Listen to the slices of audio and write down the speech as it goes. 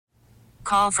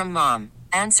Call from mom.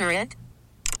 Answer it.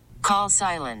 Call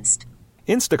silenced.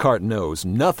 Instacart knows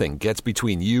nothing gets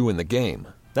between you and the game.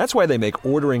 That's why they make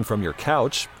ordering from your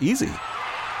couch easy.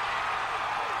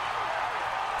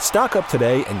 Stock up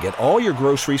today and get all your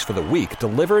groceries for the week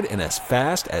delivered in as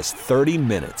fast as 30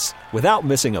 minutes without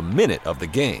missing a minute of the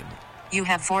game. You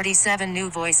have 47 new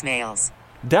voicemails.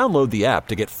 Download the app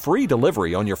to get free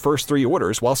delivery on your first 3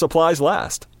 orders while supplies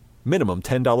last. Minimum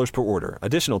 $10 per order.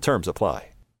 Additional terms apply.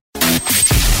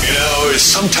 You know, it's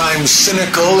sometimes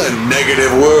cynical and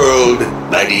negative world.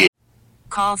 98.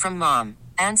 Call from mom.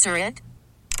 Answer it.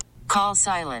 Call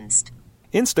silenced.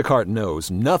 Instacart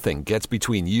knows nothing gets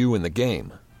between you and the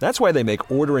game. That's why they make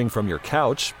ordering from your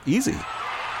couch easy.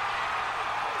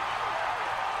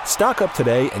 Stock up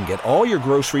today and get all your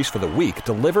groceries for the week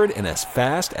delivered in as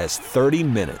fast as 30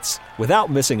 minutes without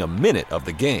missing a minute of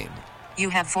the game.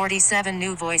 You have 47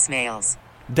 new voicemails.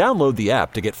 Download the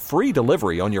app to get free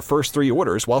delivery on your first 3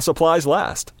 orders while supplies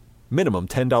last. Minimum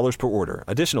 $10 per order.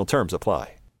 Additional terms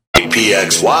apply.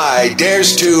 PXY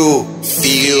dares to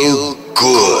feel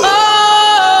good.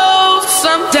 Oh,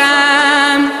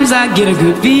 sometimes I get a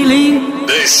good feeling.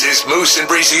 This is Moose and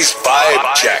Breezy's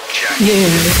Vibe Check. Yeah.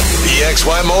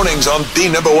 PXY mornings on the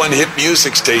 #1 hit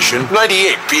music station,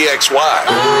 98 PXY.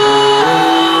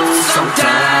 Oh,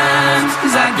 sometimes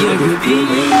I get a good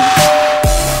feeling.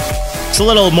 It's a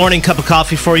little morning cup of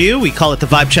coffee for you. We call it the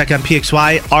Vibe Check on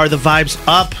PXY. Are the vibes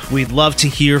up? We'd love to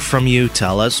hear from you.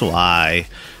 Tell us why.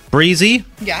 Breezy?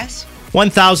 Yes.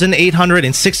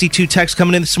 1,862 texts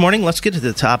coming in this morning. Let's get to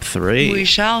the top 3. We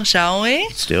shall we?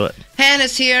 Let's do it.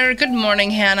 Hannah's here. Good morning,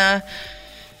 Hannah.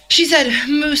 She said,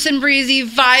 Moose and Breezy,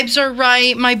 vibes are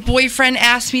right. My boyfriend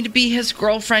asked me to be his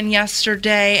girlfriend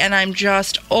yesterday, and I'm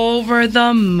just over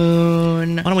the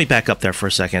moon. Why don't we back up there for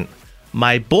a second?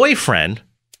 My boyfriend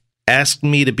asked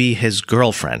me to be his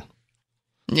girlfriend.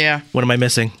 Yeah. What am I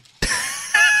missing?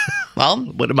 Well,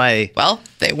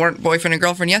 they weren't boyfriend and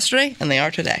girlfriend yesterday, and they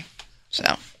are today.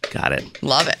 So. Got it.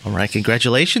 Love it. All right.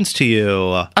 Congratulations to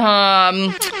you.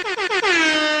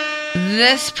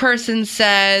 This person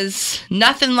says,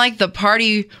 nothing like the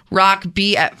party rock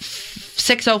beat at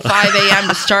 6:05 a.m.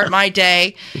 to start my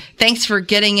day. Thanks for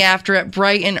getting after it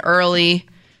bright and early.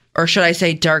 Or should I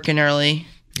say dark and early?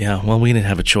 Yeah, well, we didn't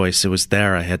have a choice. It was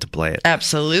there. I had to play it.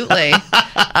 Absolutely.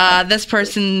 This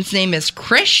person's name is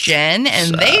Christian,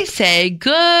 and they say,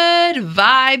 good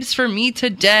vibes for me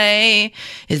today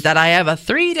is that I have a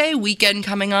 3-day weekend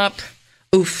coming up.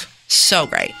 Oof. So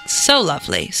great. So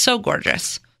lovely. So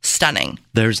gorgeous. Stunning.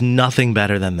 There's nothing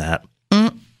better than that.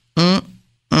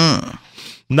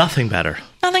 Nothing better.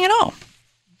 Nothing at all.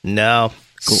 No.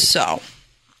 Cool. So,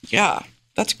 yeah,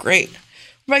 that's great.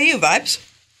 What about you, vibes?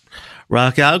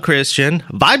 Rock out, Christian.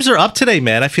 Vibes are up today,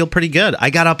 man. I feel pretty good. I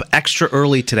got up extra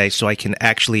early today so I can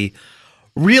actually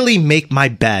really make my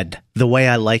bed the way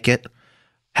I like it.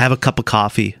 Have a cup of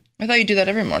coffee. I thought you do that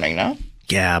every morning, no?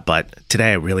 Yeah, but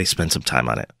today I really spent some time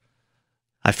on it.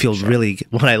 I feel really,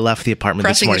 when I left the apartment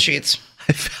Pressing this morning. the sheets.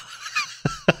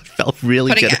 I felt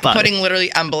really good about it. Putting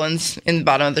literally emblems in the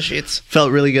bottom of the sheets.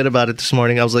 Felt really good about it this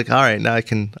morning. I was like, all right, now I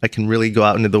can really go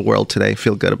out into the world today.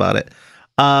 Feel good about it.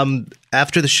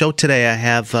 After the show today, I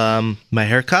have my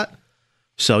haircut.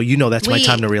 So you know that's my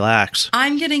time to relax.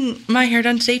 I'm getting my hair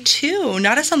done today too.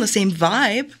 Not us on the same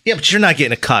vibe. Yeah, but you're not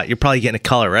getting a cut. You're probably getting a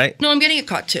color, right? No, I'm getting a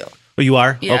cut too. Oh, you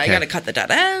are? Yeah, okay. I got to cut the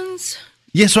dead ends.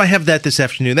 Yeah, so I have that this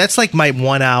afternoon. That's like my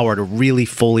 1 hour to really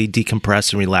fully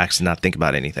decompress and relax and not think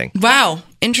about anything. Wow.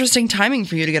 Interesting timing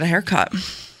for you to get a haircut.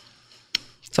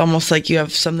 It's almost like you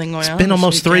have something going on. It's been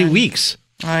almost 3 weeks.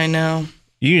 I know.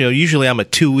 You know, usually I'm a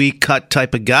 2-week cut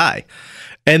type of guy.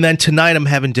 And then tonight I'm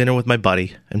having dinner with my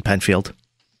buddy in Penfield.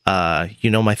 You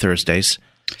know my Thursdays.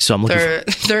 So I'm looking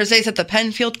Thursdays at the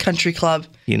Penfield Country Club.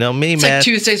 You know me, it's man. It's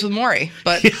like Tuesdays with Maury,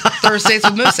 but Thursdays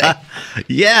with Moose.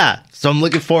 Yeah. So I'm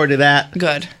looking forward to that.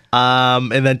 Good.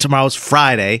 And then tomorrow's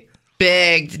Friday.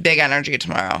 Big energy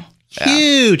tomorrow.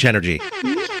 Huge energy.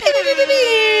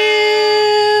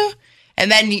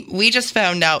 And then we just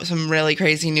found out some really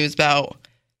crazy news about.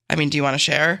 I mean, do you want to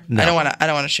share? No. I don't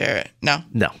want to share it. No.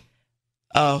 No.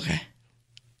 Oh, okay.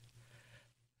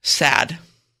 Sad.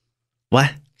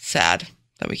 What? Sad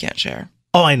that we can't share.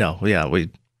 Oh, I know. Yeah, we.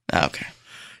 Okay.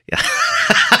 Yeah.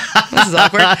 This is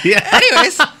awkward. Yeah.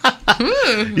 Anyways.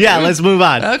 Yeah, let's move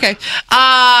on. Okay.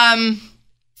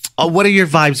 What are your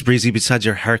vibes, Breezy, besides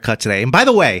your haircut today? And by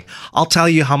the way, I'll tell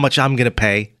you how much I'm going to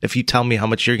pay if you tell me how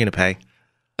much you're going to pay.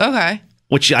 Okay.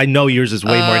 Which I know yours is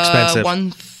way more expensive.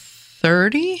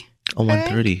 $130? Oh,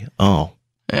 $130. Oh.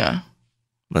 Yeah.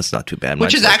 That's not too bad.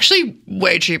 Which is actually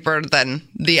way cheaper than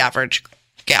the average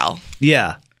gal.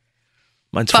 Yeah.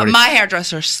 Mine's But 40. my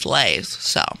hairdresser slays,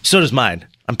 so. So does mine.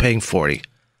 I'm paying $40.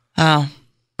 Oh.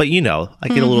 But I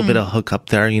get a little bit of hookup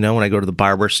there, when I go to the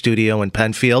barber studio in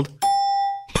Penfield.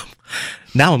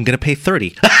 Now I'm going to pay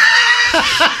 $30.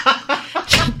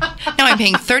 Now I'm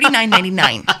paying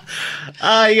 $39.99. You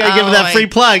got to give it that free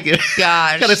plug.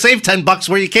 Gosh. Got to save $10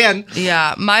 where you can.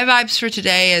 Yeah, my vibes for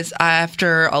today is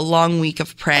after a long week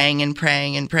of praying and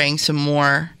praying and praying some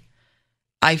more,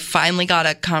 I finally got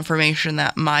a confirmation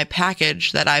that my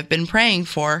package that I've been praying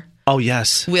for Oh,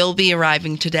 yes. will be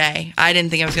arriving today. I didn't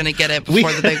think I was going to get it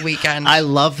before the big weekend. I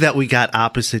love that we got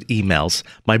opposite emails.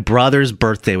 My brother's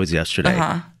birthday was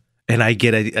yesterday, and I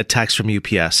get a text from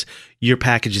UPS. Your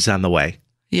package is on the way.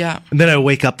 Yeah. And then I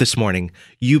wake up this morning.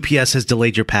 UPS has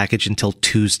delayed your package until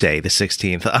Tuesday, the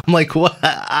 16th. I'm like, what?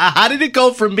 How did it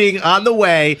go from being on the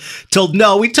way till,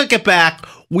 no, we took it back.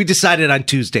 We decided on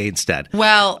Tuesday instead.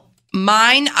 Well,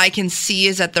 mine I can see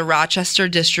is at the Rochester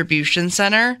Distribution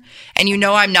Center. And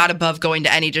I'm not above going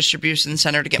to any distribution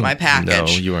center to get my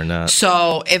package. No, you are not.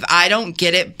 So if I don't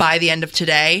get it by the end of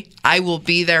today, I will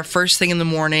be there first thing in the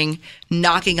morning,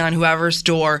 knocking on whoever's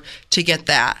door to get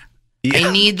that. Yeah.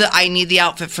 I need the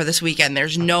outfit for this weekend.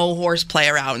 There's no horseplay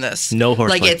around this. No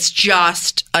horseplay. Like it's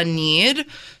just a need.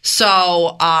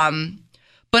 So,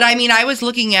 but I mean, I was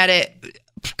looking at it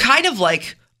kind of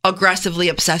like aggressively,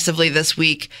 obsessively this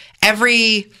week.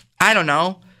 Every,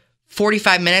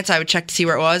 45 minutes, I would check to see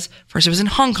where it was. First, it was in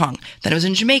Hong Kong. Then it was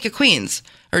in Jamaica,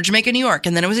 New York.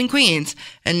 And then it was in Queens.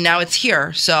 And now it's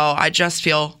here. So I just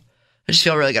feel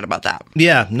really good about that.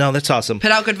 Yeah, no, that's awesome. Put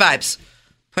out good vibes.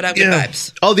 Good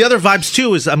vibes. Oh, the other vibes,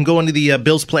 too, is I'm going to the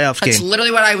Bills playoff game. That's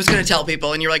literally what I was going to tell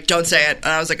people. And you're like, don't say it. And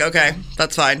I was like, okay,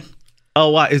 that's fine.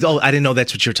 Oh, why? Oh, I didn't know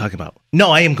that's what you were talking about. No,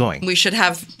 I am going. We should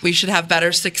have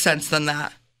better sixth sense than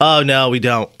that. Oh, no, we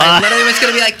don't. I literally was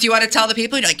going to be like, do you want to tell the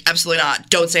people? And you're like, absolutely not.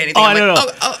 Don't say anything. Oh, I'm no, like,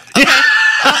 no. Oh,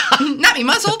 okay. Not me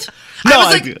muzzled. No, I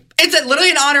was like, it's literally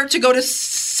an honor to go to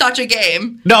such a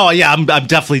game. No, yeah, I'm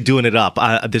definitely doing it up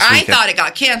this weekend. I thought it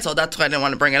got canceled. That's why I didn't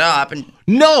want to bring it up. And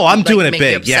no, I'm doing it make you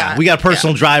big. upset. Yeah, we got a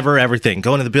personal driver, everything.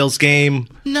 Going to the Bills game.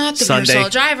 Not the Sunday. personal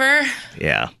driver.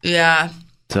 Yeah. Yeah.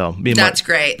 So that's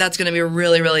great. That's going to be a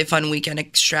really, really fun weekend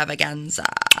extravaganza.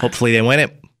 Hopefully they win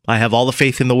it. I have all the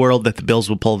faith in the world that the Bills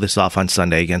will pull this off on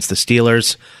Sunday against the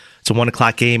Steelers. It's a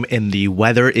 1:00 game, and the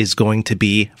weather is going to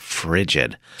be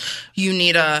frigid. You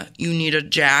need a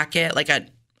jacket, like a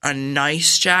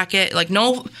nice jacket, like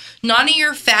none of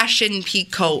your fashion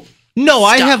peak coat. No,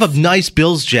 stuff. I have a nice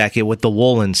Bills jacket with the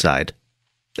wool inside.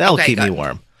 That'll keep me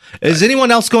warm. Is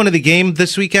anyone else going to the game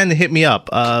this weekend? Hit me up.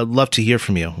 Love to hear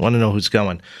from you. Want to know who's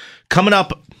going. Coming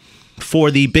up for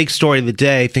the big story of the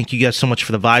day, thank you guys so much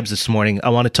for the vibes this morning. I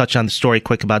want to touch on the story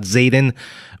quick about Zayden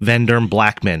Vanderm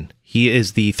Blackman. He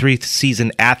is the 3rd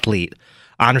season athlete,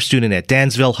 honor student at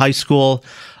Dansville High School.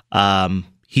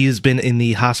 He has been in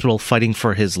the hospital fighting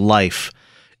for his life.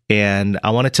 And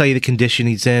I want to tell you the condition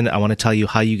he's in. I want to tell you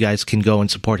how you guys can go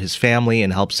and support his family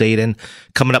and help Zayden.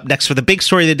 Coming up next for the big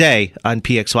story of the day on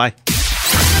PXY.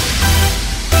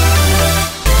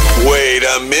 Wait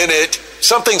a minute.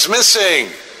 Something's missing.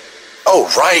 Oh,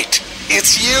 right.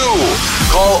 It's you.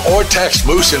 Call or text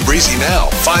Moose and Breezy now.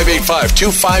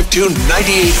 585-252-9800.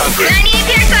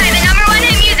 98.5, the number one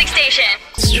hit music station.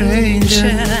 Stranger.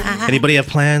 Anybody have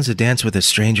plans to dance with a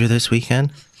stranger this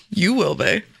weekend? You will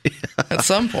be at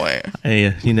some point.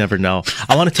 Hey, you never know.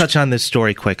 I want to touch on this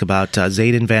story quick about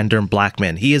Zayden Vanderm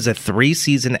Blackman. He is a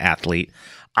 3-season athlete,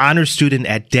 honor student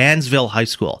at Dansville High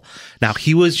School. Now,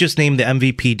 he was just named the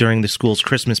MVP during the school's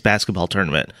Christmas basketball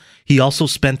tournament. He also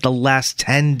spent the last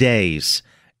 10 days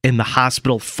in the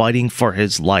hospital fighting for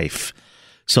his life.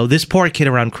 So this poor kid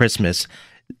around Christmas,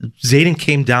 Zayden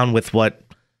came down with what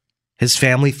his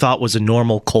family thought was a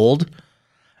normal cold.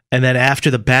 And then after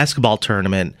the basketball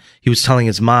tournament, he was telling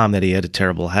his mom that he had a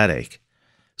terrible headache.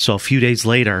 So a few days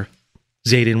later,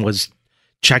 Zayden was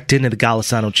checked into the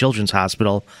Golisano Children's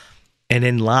Hospital and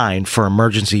in line for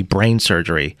emergency brain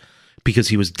surgery because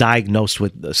he was diagnosed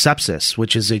with sepsis,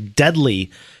 which is a deadly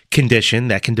condition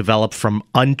that can develop from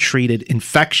untreated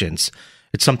infections.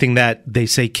 It's something that they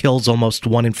say kills almost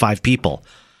 1 in 5 people.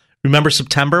 Remember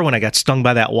September when I got stung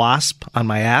by that wasp on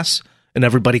my ass and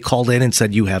everybody called in and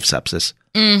said, you have sepsis?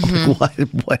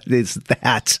 Mm-hmm. What is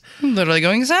that? I'm literally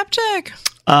going septic.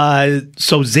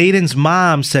 So Zayden's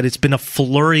mom said it's been a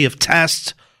flurry of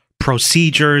tests,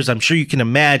 procedures. I'm sure you can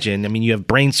imagine. I mean, you have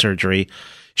brain surgery.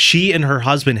 She and her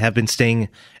husband have been staying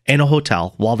in a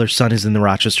hotel while their son is in the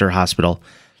Rochester hospital,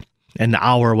 an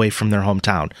hour away from their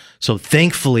hometown. So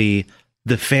thankfully,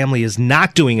 the family is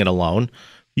not doing it alone.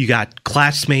 You got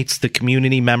classmates, the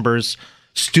community members,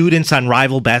 students on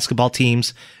rival basketball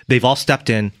teams. They've all stepped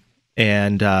in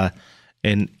and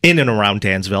in and around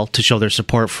Dansville to show their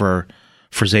support for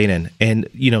Zayden. And,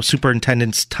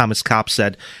 Superintendent Thomas Kopp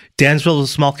said, Dansville is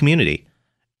a small community.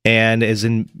 And as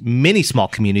in many small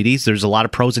communities, there's a lot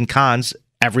of pros and cons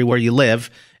everywhere you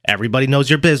live. Everybody knows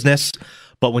your business.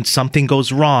 But when something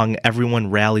goes wrong,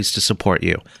 everyone rallies to support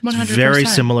you. 100%. It's very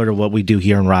similar to what we do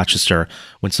here in Rochester.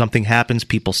 When something happens,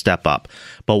 people step up.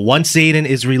 But once Zayden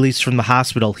is released from the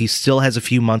hospital, he still has a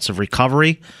few months of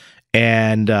recovery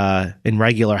and in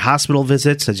regular hospital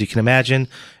visits, as you can imagine,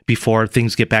 before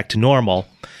things get back to normal.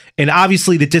 And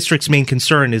obviously, the district's main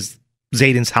concern is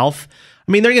Zayden's health.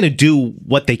 I mean, they're going to do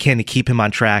what they can to keep him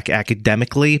on track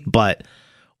academically, but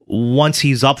once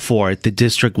he's up for it, the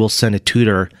district will send a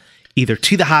tutor either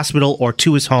to the hospital or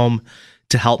to his home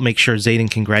to help make sure Zayden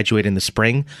can graduate in the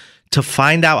spring. To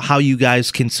find out how you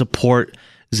guys can support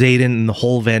Zayden and the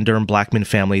whole Van Durham Blackman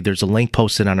family, there's a link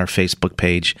posted on our Facebook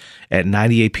page at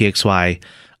 98PXY.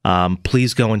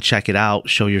 Please go and check it out.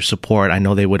 Show your support. I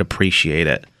know they would appreciate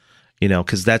it,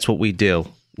 because that's what we do.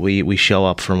 We show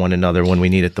up for one another when we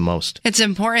need it the most. It's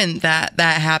important that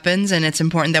happens, and it's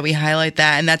important that we highlight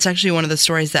that. And that's actually one of the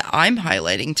stories that I'm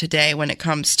highlighting today when it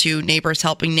comes to neighbors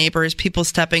helping neighbors, people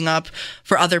stepping up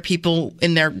for other people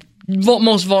in their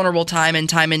most vulnerable time and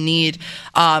time in need.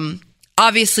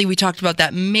 Obviously, we talked about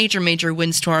that major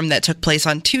windstorm that took place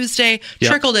on Tuesday,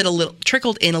 trickled in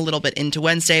a little bit into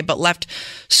Wednesday, but left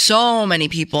so many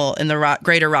people in the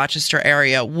greater Rochester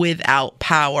area without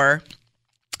power.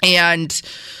 And,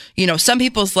 some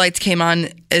people's lights came on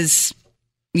as,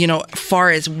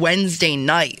 far as Wednesday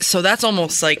night. So that's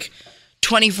almost like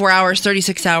 24 hours,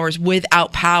 36 hours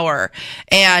without power.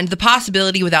 And the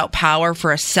possibility without power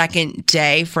for a second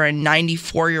day for a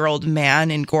 94-year-old man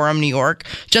in Gorham, New York,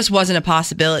 just wasn't a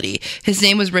possibility. His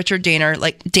name was Richard Dana,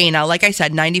 like I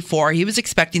said, 94. He was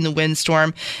expecting the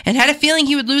windstorm and had a feeling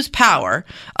he would lose power.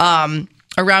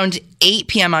 Around 8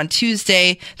 p.m. on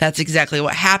Tuesday, that's exactly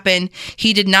what happened.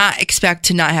 He did not expect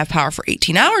to not have power for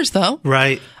 18 hours, though.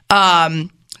 Right.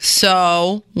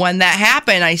 So when that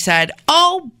happened, I said,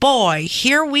 oh boy,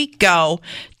 here we go.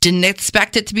 Didn't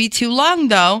expect it to be too long,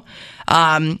 though.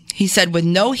 He said with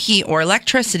no heat or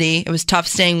electricity, it was tough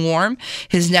staying warm.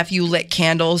 His nephew lit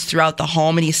candles throughout the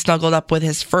home, and he snuggled up with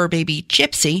his fur baby,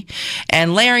 Gypsy,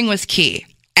 and layering was key.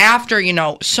 After,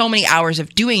 so many hours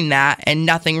of doing that and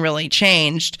nothing really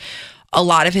changed, a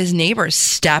lot of his neighbors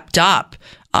stepped up,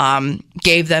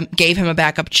 gave him a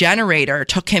backup generator,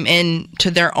 took him in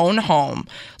to their own home.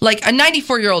 Like a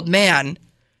 94-year-old man,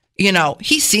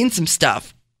 he's seen some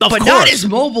stuff. But not as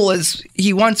mobile as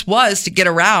he once was to get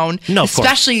around,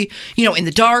 especially, in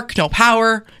the dark, no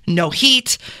power, no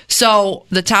heat. So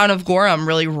the town of Gorham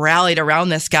really rallied around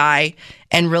this guy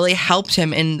and really helped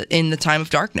him in the time of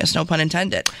darkness, no pun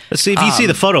intended. Let's see if you see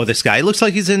the photo of this guy. It looks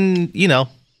like he's in, he's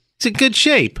in good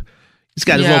shape. He's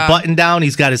got his little button down.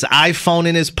 He's got his iPhone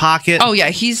in his pocket. Oh, yeah.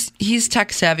 He's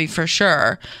tech savvy for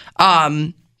sure.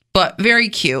 But very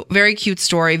cute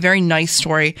story, very nice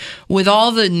story. With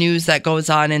all the news that goes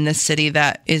on in this city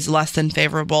that is less than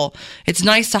favorable, it's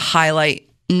nice to highlight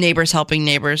neighbors helping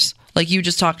neighbors, like you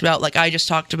just talked about, like I just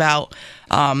talked about.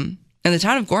 In the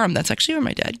town of Gorham, that's actually where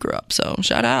my dad grew up, so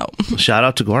shout out. Shout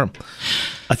out to Gorham.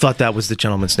 I thought that was the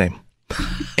gentleman's name.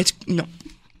 No.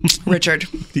 Richard.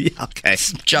 Yeah, okay.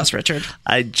 It's just Richard.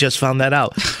 I just found that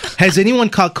out. Has anyone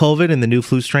caught COVID in the new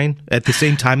flu strain at the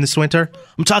same time this winter?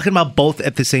 I'm talking about both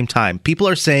at the same time. People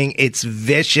are saying it's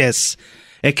vicious.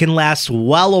 It can last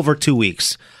well over 2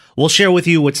 weeks. We'll share with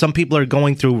you what some people are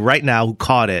going through right now who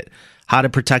caught it, how to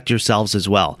protect yourselves as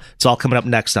well. It's all coming up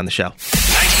next on the show.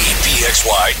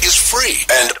 98PXY is free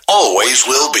and always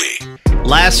will be.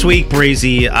 Last week,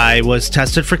 Breezy, I was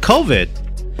tested for COVID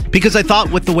because I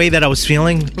thought with the way that I was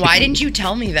feeling. Why didn't you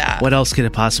tell me that? What else could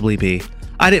it possibly be?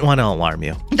 I didn't want to alarm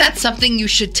you. That's something you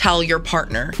should tell your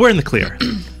partner. We're in the clear.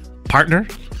 Partner?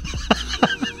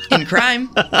 In crime.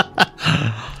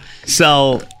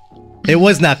 So, it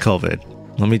was not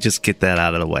COVID. Let me just get that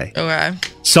out of the way. Okay.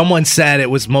 Someone said it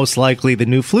was most likely the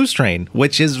new flu strain,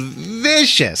 which is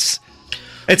vicious.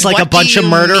 It's like what a bunch do you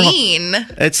of murder. Mean?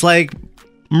 It's like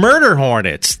murder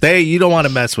hornets. You don't want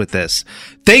to mess with this.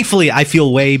 Thankfully, I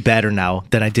feel way better now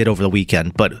than I did over the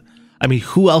weekend. But I mean,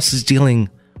 who else is dealing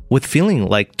with feeling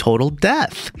like total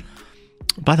death?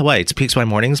 By the way, it's PXY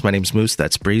Mornings. My name's Moose.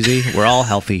 That's Breezy. We're all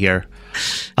healthy here.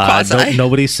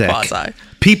 Nobody's sick. Quasi.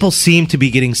 People seem to be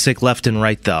getting sick left and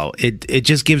right, though. It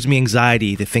just gives me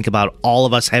anxiety to think about all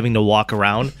of us having to walk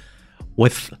around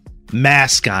with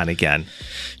mask on again.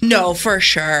 No, for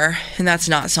sure. And that's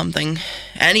not something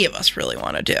any of us really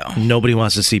want to do. Nobody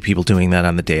wants to see people doing that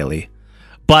on the daily.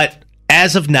 But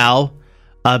as of now,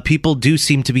 people do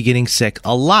seem to be getting sick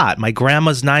a lot. My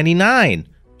grandma's 99.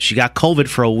 She got COVID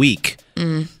for a week.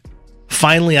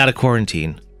 Finally out of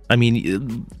quarantine. I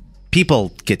mean,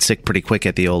 people get sick pretty quick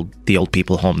at the old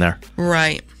people home there.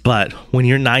 Right. But when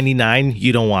you're 99,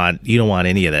 you don't want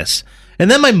any of this. And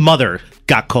then my mother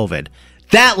got COVID.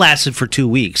 That lasted for 2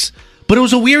 weeks. But it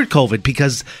was a weird COVID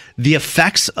because the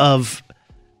effects of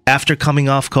after coming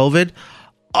off COVID,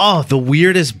 the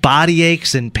weirdest body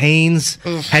aches and pains.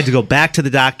 Had to go back to the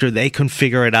doctor. They couldn't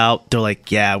figure it out. They're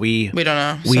like, yeah, we don't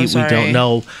know. We don't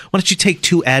know. Why don't you take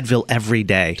 2 Advil every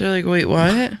day? They're like, wait,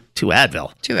 what? 2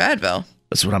 Advil. 2 Advil.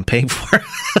 That's what I'm paying for.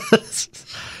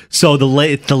 So the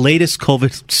latest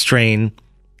COVID strain,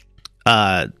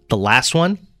 the last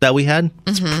one that we had,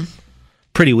 it's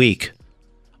pretty weak.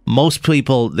 Most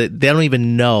people, they don't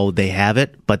even know they have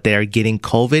it, but they are getting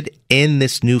COVID in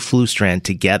this new flu strand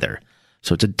together.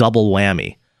 So it's a double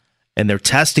whammy. And they're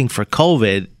testing for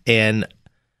COVID, and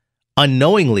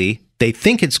unknowingly, they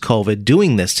think it's COVID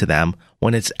doing this to them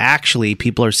when it's actually,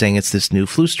 people are saying it's this new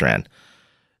flu strand.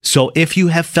 So if you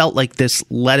have felt like this,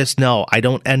 let us know. I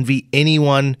don't envy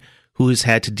anyone who has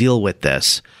had to deal with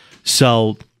this.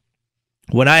 So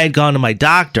when I had gone to my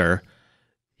doctor,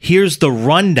 here's the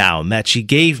rundown that she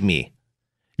gave me.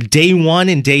 Day 1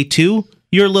 and day 2,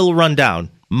 you're a little run down.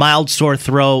 Mild sore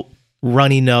throat,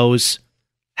 runny nose,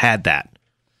 had that.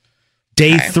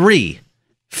 Day 3,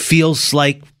 feels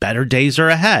like better days are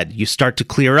ahead. You start to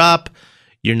clear up.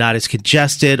 You're not as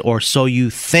congested, or so you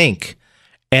think.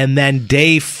 And then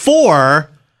day 4,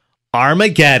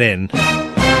 Armageddon.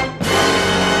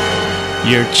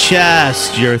 Your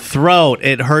chest, your throat,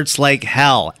 it hurts like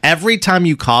hell. Every time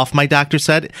you cough, my doctor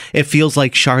said, it feels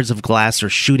like shards of glass are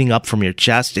shooting up from your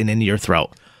chest and into your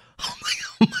throat. Oh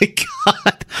my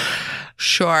God.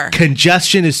 Sure.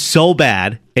 Congestion is so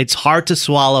bad, it's hard to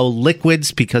swallow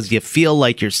liquids because you feel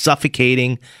like you're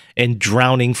suffocating and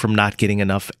drowning from not getting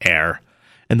enough air.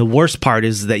 And the worst part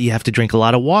is that you have to drink a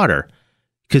lot of water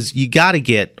because you got to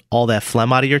get all that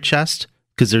phlegm out of your chest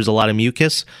because there's a lot of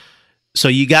mucus. So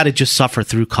you got to just suffer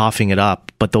through coughing it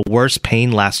up. But the worst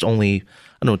pain lasts only,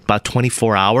 I don't know, about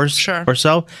 24 hours or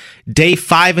so. Day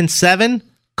 5 and 7,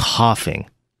 coughing.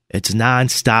 It's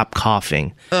nonstop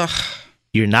coughing. Ugh.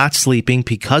 You're not sleeping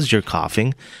because you're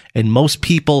coughing. And most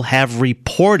people have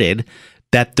reported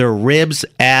that their ribs,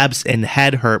 abs, and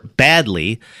head hurt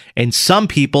badly. And some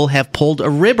people have pulled a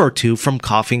rib or two from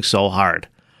coughing so hard.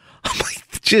 I'm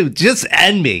like, dude, just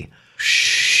end me.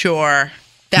 Sure.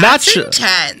 That's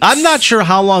intense. I'm not sure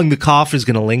how long the cough is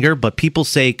going to linger, but people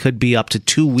say it could be up to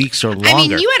 2 weeks or longer. I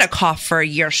mean, you had a cough for a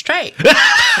year straight.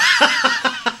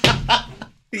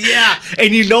 Yeah.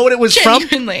 And you know what it was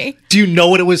Genuinely. from? Do you know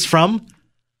what it was from?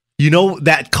 You know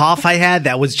that cough I had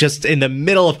that was just in the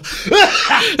middle of...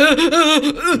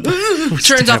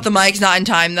 Turns off the mic's not in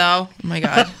time, though. Oh, my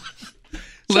God.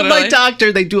 So my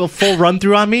doctor, they do a full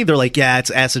run-through on me. They're like, yeah,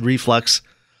 it's acid reflux.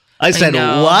 I said,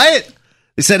 what?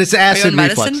 They said it's acid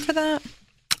reflux. Are you on medicine for that?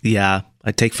 Yeah.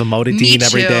 I take famotidine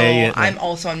every day. I'm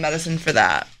also on medicine for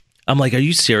that. I'm like, are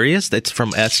you serious? That's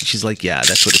from S? She's like, yeah,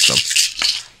 that's what it's from.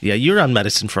 Yeah, you're on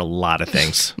medicine for a lot of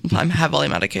things. I'm heavily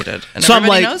medicated, and so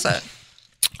everybody knows it.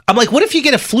 I'm like, what if you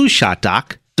get a flu shot,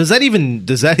 Doc? Does that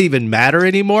even matter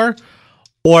anymore?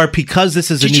 Or because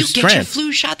this is a new strand? Did you get your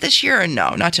flu shot this year or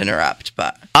no? Not to interrupt,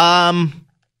 but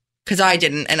because I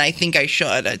didn't, and I think I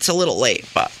should. It's a little late,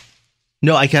 but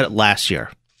no, I got it last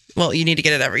year. Well, you need to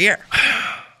get it every year.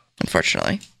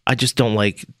 Unfortunately, I just don't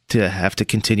like to have to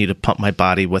continue to pump my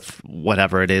body with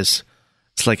whatever it is.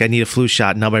 It's like I need a flu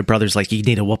shot. Now my brother's like, you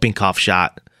need a whooping cough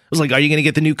shot. I was like, are you going to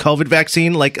get the new COVID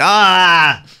vaccine? Like,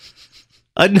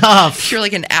 enough. You're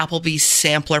like an Applebee's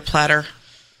sampler platter.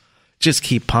 Just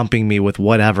keep pumping me with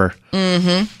whatever.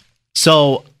 Mm-hmm.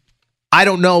 So I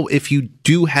don't know if you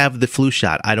do have the flu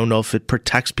shot. I don't know if it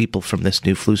protects people from this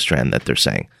new flu strand that they're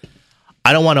saying.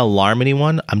 I don't want to alarm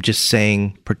anyone. I'm just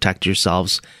saying protect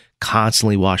yourselves.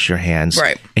 Constantly wash your hands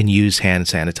and use hand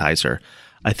sanitizer.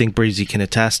 I think Breezy can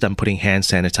attest. I'm putting hand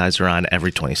sanitizer on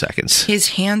every 20 seconds. His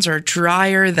hands are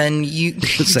drier than the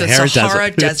Sahara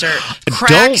Desert.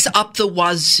 Cracks up the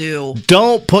wazoo.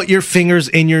 Don't put your fingers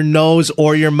in your nose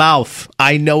or your mouth.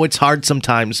 I know it's hard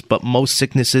sometimes, but most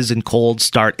sicknesses and colds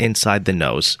start inside the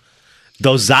nose.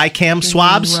 Those Zicam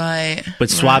swabs. Right.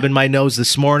 But swabbing my nose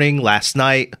this morning, last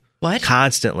night. What?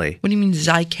 Constantly. What do you mean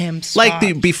Zicam swabs?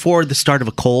 Like before the start of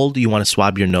a cold, you want to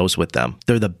swab your nose with them.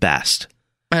 They're the best.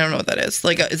 I don't know what that is.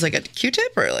 It's like a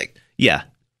Q-tip or like... Yeah.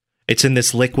 It's in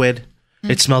this liquid.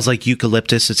 It smells like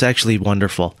eucalyptus. It's actually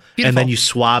wonderful. Beautiful. And then you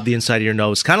swab the inside of your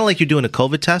nose, kind of like you're doing a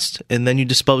COVID test, and then you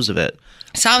dispose of it.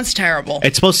 Sounds terrible.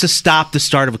 It's supposed to stop the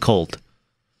start of a cold.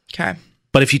 Okay.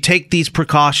 But if you take these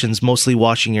precautions, mostly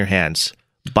washing your hands,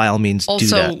 by all means, do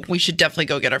that. Also, we should definitely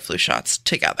go get our flu shots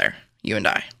together, you and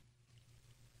I.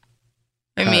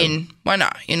 I mean, why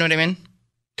not? You know what I mean?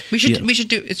 We should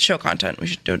do, it's show content. We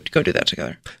should go do that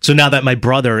together. So now that my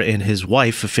brother and his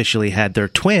wife officially had their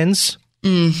twins.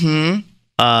 Got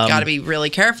to be really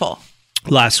careful.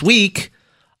 Last week,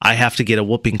 I have to get a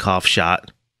whooping cough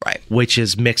shot. Right. Which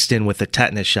is mixed in with a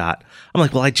tetanus shot. I'm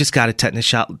like, well, I just got a tetanus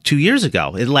shot 2 years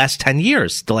ago. It lasts 10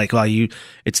 years. They're like, well,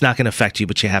 it's not going to affect you,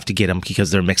 but you have to get them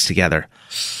because they're mixed together.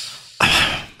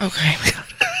 Okay.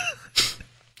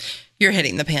 You're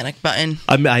hitting the panic button.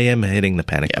 I am hitting the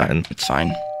panic button. It's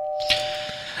fine.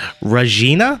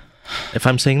 Regina, if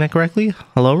I'm saying that correctly.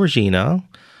 Hello, Regina.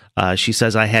 She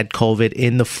says, I had COVID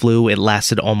in the flu. It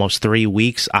lasted almost 3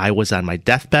 weeks. I was on my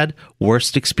deathbed.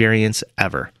 Worst experience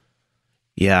ever.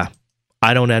 Yeah,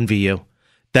 I don't envy you.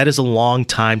 That is a long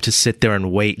time to sit there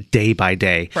and wait day by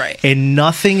day. Right. And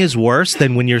nothing is worse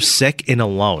than when you're sick and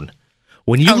alone.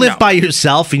 When you live by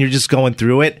yourself and you're just going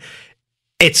through it,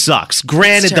 it sucks.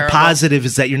 Granted, the positive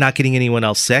is that you're not getting anyone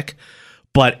else sick,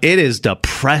 but it is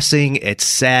depressing. It's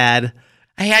sad.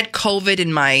 I had COVID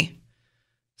in my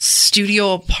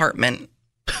studio apartment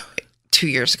 2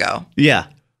 years ago. Yeah.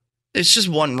 It's just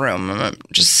one room. I'm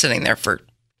just sitting there for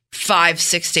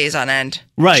 5-6 days on end.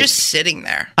 Right. Just sitting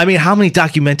there. I mean, how many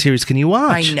documentaries can you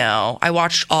watch? I know. I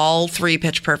watched all 3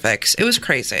 Pitch Perfects. It was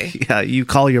crazy. Yeah, you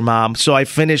call your mom. So I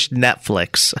finished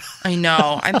Netflix. I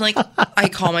know. I'm like, I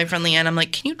call my friend Leanne. I'm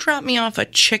like, can you drop me off a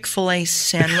Chick-fil-A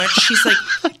sandwich? She's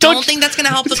like, don't think that's going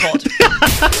to help the cold.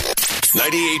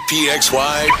 98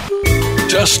 PXY.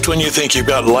 Just when you think you've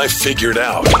got life figured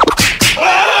out.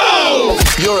 Oh!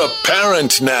 You're a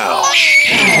parent now.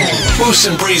 Moose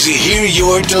and Breezy hear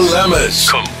your dilemmas.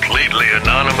 Completely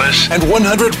anonymous. And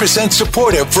 100%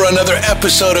 supportive for another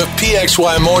episode of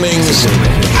PXY Mornings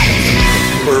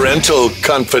Parental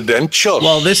Confidential.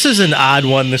 Well, this is an odd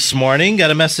one this morning.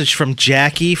 Got a message from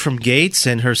Jackie from Gates,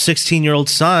 and her 16-year-old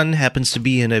son happens to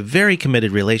be in a very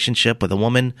committed relationship with a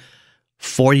woman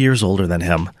 4 years older than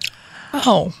him.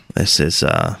 Oh. This is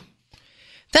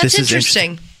That's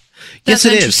interesting. Yes, That's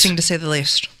it interesting is. to say the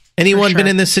least. Anyone been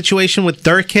in this situation with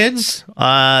their kids?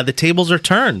 The tables are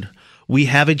turned. We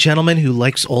have a gentleman who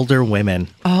likes older women.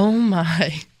 Oh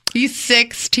my. He's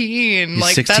 16. He's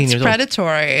like 16 that's years old.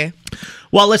 predatory.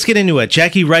 Well, let's get into it.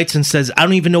 Jackie writes and says, I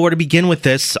don't even know where to begin with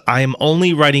this. I am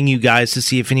only writing you guys to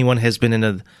see if anyone has been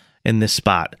in this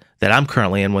spot that I'm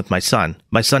currently in with my son.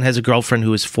 My son has a girlfriend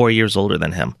who is 4 years older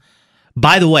than him.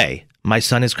 By the way, my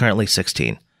son is currently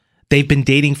 16. They've been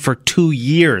dating for 2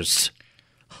 years.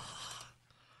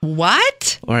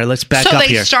 What? All right, let's back so up they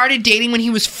here. started dating when he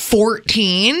was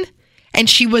 14 and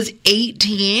she was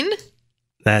 18?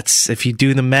 That's, if you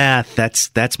do the math,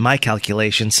 that's my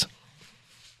calculations.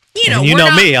 You know, And we're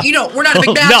not, me. You know, we're not a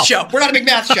big math No. show. We're not a big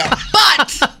math show.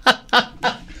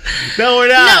 But No, we're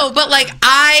not. no, but like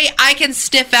I can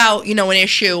sniff out, an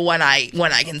issue when I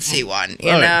can see one, you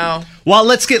All right. know. Well,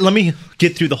 let me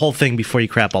get through the whole thing before you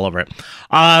crap all over it.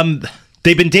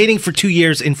 They've been dating for 2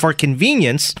 years, and for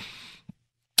convenience,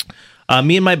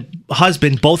 me and my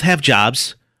husband both have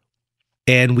jobs,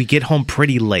 and we get home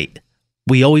pretty late.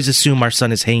 We always assume our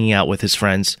son is hanging out with his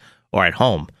friends or at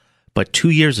home. But 2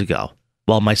 years ago,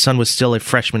 while my son was still a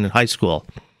freshman in high school,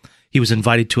 he was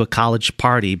invited to a college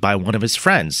party by one of his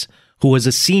friends, who was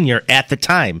a senior at the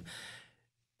time.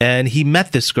 And he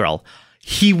met this girl.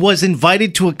 He was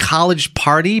invited to a college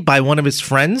party by one of his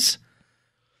friends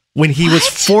when he was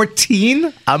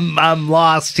 14. I'm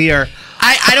lost here.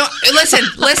 I don't listen.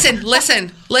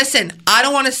 I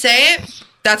don't want to say it.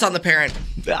 That's on the parent.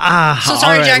 So sorry,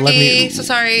 all right, Jackie. So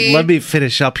sorry. Let me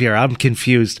finish up here. I'm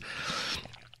confused.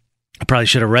 I probably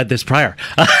should have read this prior.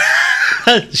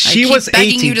 She was 18.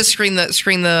 Begging you to screen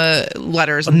the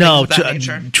letters. And No, things of that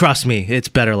nature. trust me, it's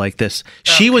better like this.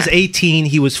 She was 18,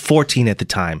 he was 14 at the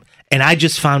time, and I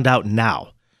just found out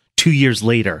now, 2 years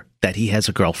later, that he has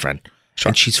a girlfriend,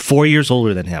 and she's 4 years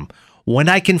older than him. When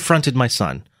I confronted my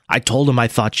son, I told him I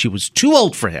thought she was too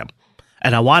old for him,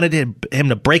 and I wanted him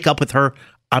to break up with her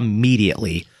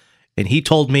immediately. And he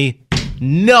told me,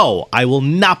 no, I will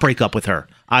not break up with her.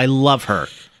 I love her.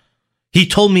 He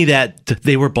told me that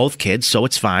they were both kids, so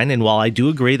it's fine. And while I do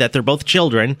agree that they're both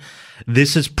children,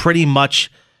 this is pretty much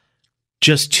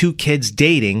just two kids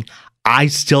dating. I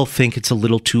still think it's a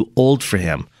little too old for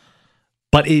him.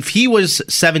 But if he was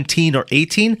 17 or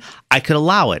 18, I could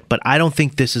allow it. But I don't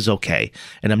think this is okay.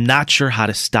 And I'm not sure how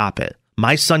to stop it.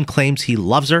 My son claims he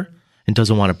loves her and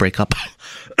doesn't want to break up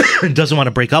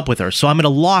with her. So I'm at a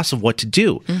loss of what to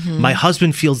do. Mm-hmm. My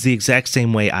husband feels the exact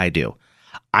same way I do.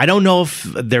 I don't know if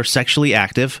they're sexually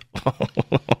active.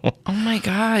 Oh my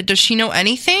God. Does she know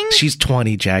anything? She's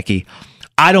 20, Jackie.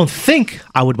 I don't think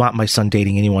I would want my son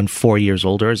dating anyone 4 years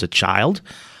older as a child.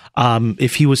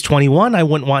 If he was 21, I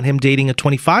wouldn't want him dating a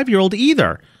 25-year-old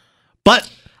either. But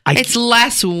it's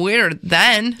less weird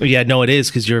then. Yeah, no, it is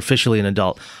because you're officially an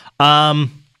adult.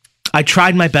 I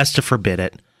tried my best to forbid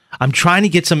it. I'm trying to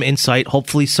get some insight.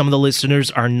 Hopefully some of the listeners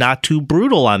are not too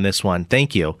brutal on this one.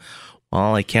 Thank you.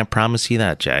 Well, I can't promise you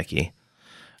that, Jackie.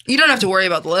 You don't have to worry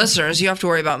about the listeners. You have to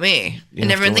worry about me.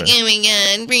 And everyone's like, oh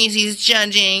my God, Breezy's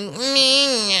judging.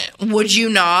 Would you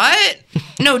not?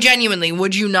 No, genuinely,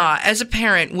 would you not? As a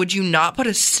parent, would you not put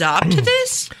a stop to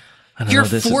this? Your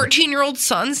 14-year-old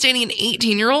son's dating an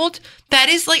 18-year-old? That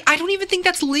is like, I don't even think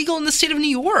that's legal in the state of New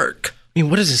York. I mean,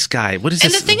 what is this guy? What is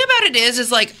and this? And the thing about it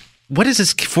is like, what is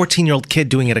this 14-year-old kid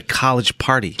doing at a college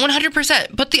party?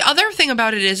 100%. But the other thing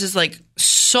about it is like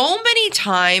so many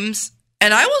times,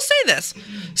 and I will say this,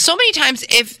 so many times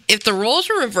if the roles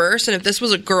were reversed and if this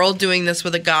was a girl doing this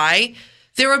with a guy,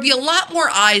 there would be a lot more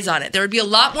eyes on it. There would be a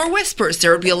lot more whispers.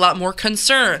 There would be a lot more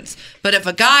concerns. But if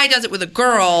a guy does it with a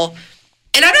girl,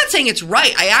 and I'm not saying it's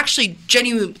right. I actually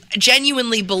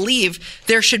genuinely believe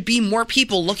there should be more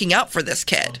people looking out for this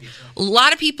kid. A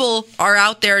lot of people are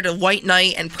out there to white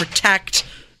knight and protect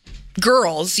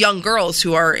girls, young girls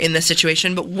who are in this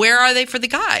situation, but where are they for the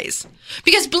guys?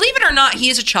 Because believe it or not, he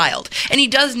is a child, and he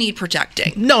does need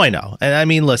protecting. No, I know. And I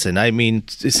mean, listen,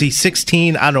 is he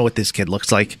 16? I don't know what this kid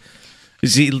looks like.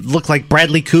 Does he look like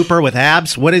Bradley Cooper with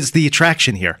abs? What is the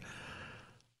attraction here?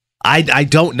 I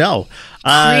don't know.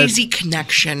 Crazy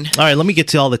connection. All right, let me get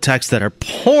to all the texts that are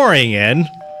pouring in.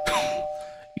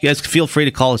 You guys feel free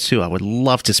to call us too. I would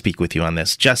love to speak with you on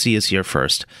this. Jesse is here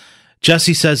first.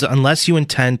 Jesse says, unless you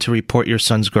intend to report your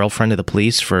son's girlfriend to the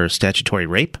police for statutory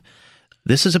rape,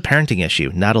 this is a parenting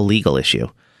issue, not a legal issue.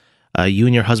 You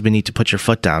and your husband need to put your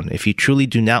foot down. If you truly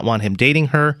do not want him dating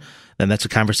her, then that's a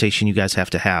conversation you guys have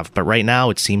to have. But right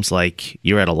now, it seems like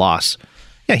you're at a loss.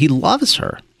 Yeah, he loves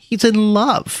her. He's in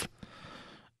love.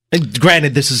 And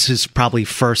granted, this is his probably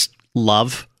first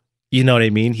love. You know what I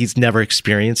mean? He's never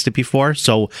experienced it before.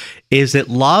 So is it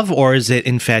love or is it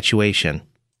infatuation?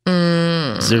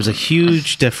 There's a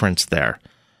huge difference there.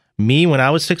 Me, when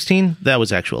I was 16, that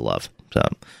was actual love. So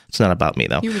it's not about me,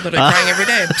 though. You were literally crying every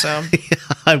day. So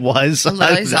I was.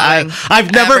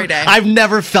 I've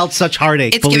never felt such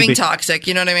heartache. It's giving toxic.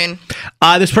 You know what I mean?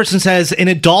 This person says, an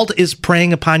adult is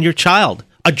preying upon your child.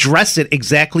 Address it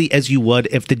exactly as you would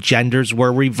if the genders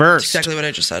were reversed. That's exactly what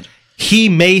I just said. He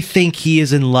may think he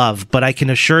is in love, but I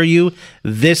can assure you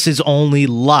this is only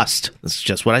lust. That's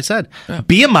just what I said. Yeah.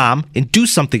 Be a mom and do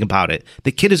something about it.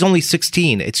 The kid is only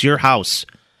 16. It's your house.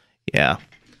 Yeah.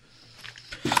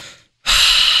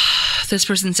 This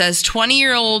person says 20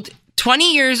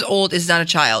 years old is not a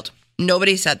child.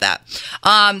 Nobody said that.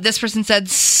 This person said,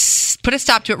 put a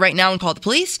stop to it right now and call the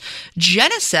police.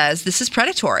 Jenna says this is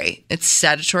predatory. It's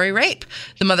statutory rape.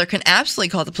 The mother can absolutely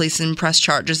call the police and press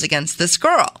charges against this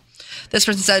girl. This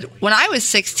person said, when I was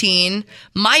 16,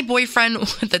 my boyfriend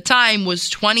at the time was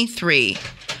 23.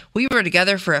 We were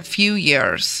together for a few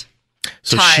years.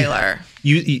 So Tyler.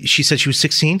 She said she was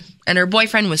 16? And her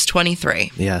boyfriend was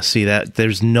 23. Yeah, see that?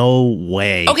 There's no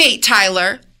way. Okay,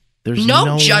 Tyler. There's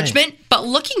no judgment, but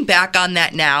looking back on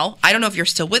that now, I don't know if you're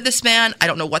still with this man. I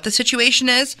don't know what the situation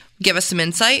is. Give us some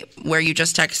insight where you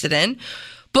just texted in.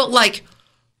 But like,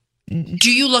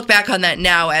 do you look back on that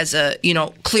now as a,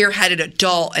 clear-headed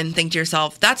adult and think to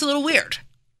yourself, that's a little weird?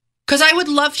 Because I would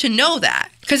love to know that.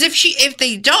 Because if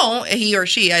they don't, he or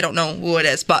she, I don't know who it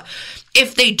is, but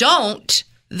if they don't,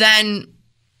 then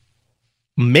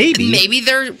maybe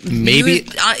their view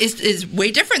is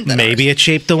way different than maybe ours. It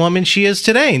shaped the woman she is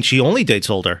today, and she only dates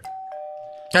older.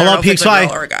 Hello,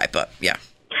 PXY. Or a guy, but yeah.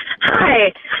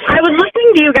 Hi, I was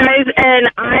listening to you guys,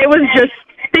 and I was just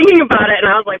thinking about it,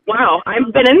 and I was like, wow,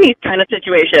 I've been in these kind of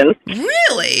situations.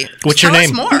 Really? What's your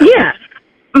name? Tell us more. Yeah,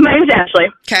 my name's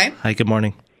Ashley. Okay. Hi, good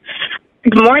morning.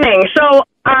 Good morning. So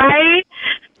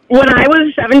when I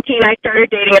was 17, I started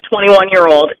dating a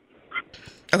 21-year-old.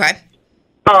 Okay.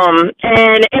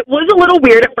 And it was a little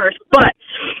weird at first, but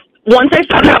once I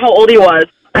found out how old he was,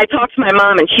 I talked to my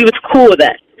mom, and she was cool with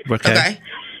it. Okay.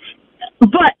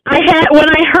 But when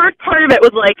I heard part of it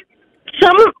was like,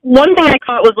 one thing I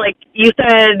caught was like, you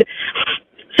said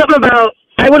something about,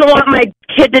 I wouldn't want my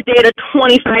kid to date a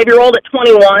 25-year-old at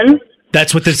 21.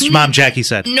 That's what this mom, Jackie,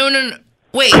 said. No.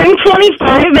 Wait. I'm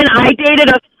 25 and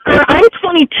I'm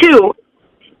 22.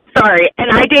 Sorry,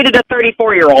 and I dated a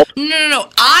 34-year-old. No.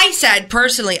 I said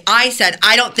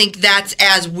I don't think that's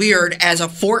as weird as a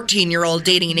 14-year-old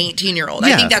dating an 18-year-old.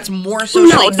 Yeah. I think that's more socially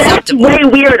No, that's acceptable. way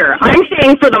weirder. I'm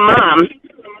saying for the mom.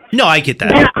 No, I get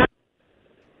that.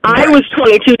 I was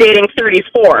 22 dating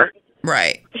 34.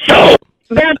 Right. So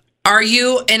that. Are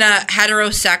you in a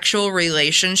heterosexual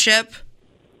relationship?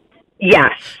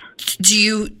 Yes. Do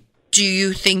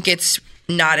you think it's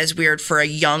not as weird for a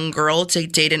young girl to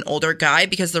date an older guy?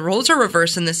 Because the roles are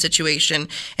reversed in this situation,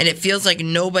 and it feels like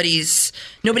nobody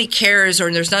cares,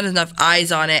 or there's not enough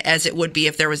eyes on it as it would be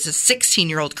if there was a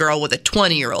 16-year-old girl with a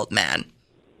 20-year-old man.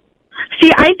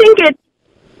 See, I think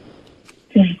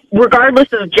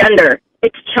regardless of gender,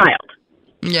 it's child.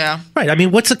 Yeah. Right. I mean,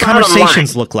 what's the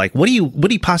conversations look like? What do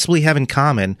you possibly have in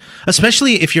common?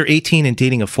 Especially if you're 18 and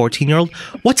dating a 14-year-old.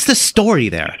 What's the story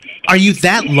there? Are you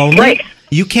that lonely? Right.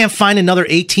 You can't find another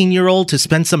 18-year-old to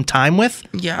spend some time with?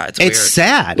 Yeah, it's weird. It's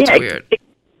sad. It's weird.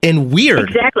 And weird.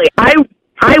 Exactly. I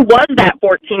was that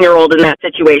 14-year-old in that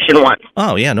situation once.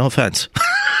 Oh, yeah, no offense.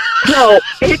 So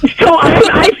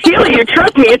I feel you.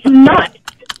 Trust me, it's nuts.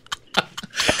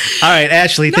 All right,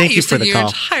 Ashley, thank you for the your call.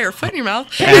 entire foot in your mouth.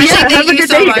 Yeah, Ashley, have thank a you good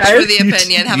so day, much guys. for the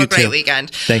opinion. Have You a great too.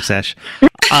 weekend. Thanks, Ash.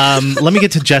 Let me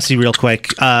get to Jesse real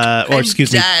quick.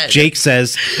 Excuse me. Jake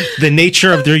says the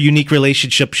nature of their unique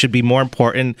relationship should be more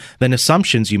important than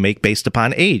assumptions you make based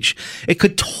upon age. It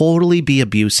could totally be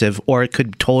abusive, or it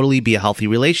could totally be a healthy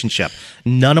relationship.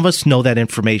 None of us know that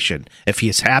information. If he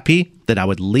is happy, then I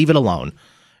would leave it alone.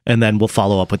 And then we'll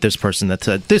follow up with this person that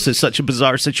said, this is such a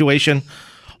bizarre situation.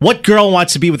 What girl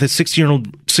wants to be with a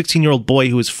 16-year-old boy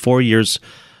who is 4 years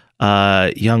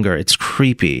younger? It's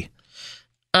creepy.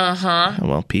 Uh-huh.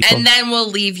 Well, people. And then we'll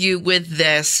leave you with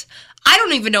this. I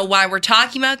don't even know why we're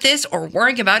talking about this or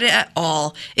worrying about it at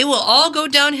all. It will all go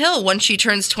downhill once she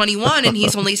turns 21 and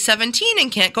he's only 17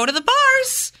 and can't go to the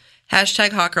bars.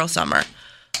 Hashtag Hot Girl Summer.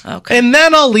 Okay. And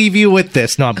then I'll leave you with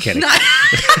this. No, I'm kidding.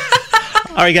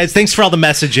 All right, guys, thanks for all the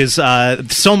messages.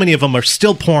 So many of them are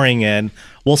still pouring in.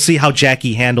 We'll see how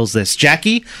Jackie handles this.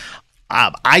 Jackie,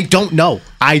 I don't know.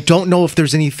 I don't know if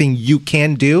there's anything you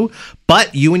can do,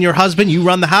 but you and your husband, you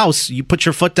run the house. You put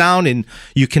your foot down and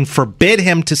you can forbid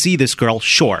him to see this girl,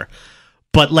 sure.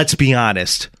 But let's be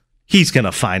honest. He's going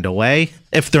to find a way.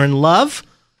 If they're in love.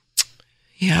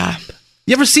 Yeah.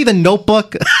 You ever see The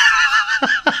Notebook?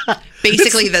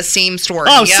 Basically the same story.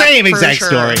 Oh, Yep, same for exact sure.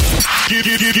 story.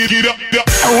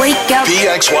 Wake up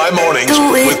PXY Mornings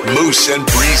with Moose and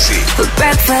Breezy. for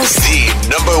breakfast. The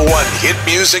 #1 hit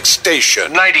music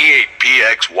station. 98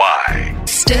 PXY.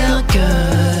 Still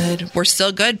good. We're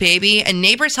still good, baby. And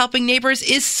Neighbors Helping Neighbors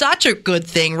is such a good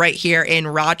thing right here in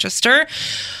Rochester.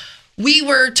 We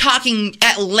were talking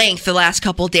at length the last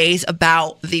couple days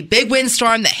about the big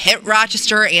windstorm that hit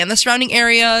Rochester and the surrounding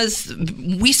areas.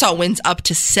 We saw winds up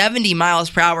to 70 miles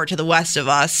per hour to the west of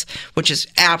us, which is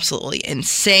absolutely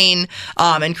insane.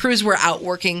 And crews were out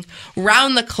working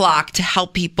round the clock to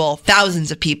help people, thousands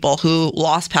of people who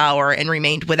lost power and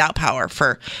remained without power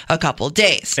for a couple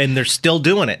days. And they're still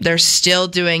doing it. They're still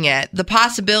doing it. The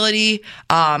possibility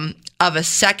of a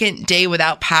second day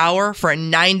without power for a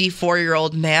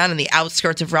 94-year-old man in the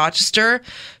outskirts of Rochester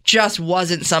just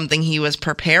wasn't something he was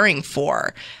preparing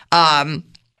for.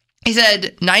 He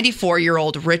said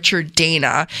 94-year-old Richard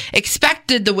Dana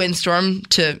expected the windstorm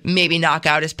to maybe knock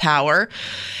out his power.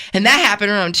 And that happened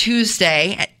around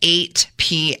Tuesday at 8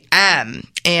 p.m.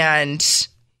 And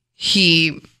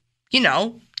he,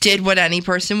 did what any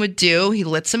person would do. He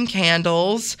lit some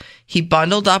candles. He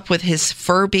bundled up with his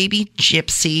fur baby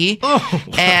Gypsy,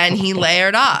 and he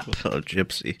layered up. Oh,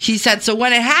 Gypsy. He said, so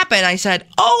when it happened, I said,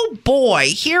 oh boy,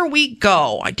 here we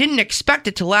go. I didn't expect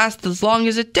it to last as long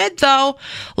as it did, though.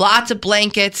 Lots of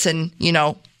blankets and,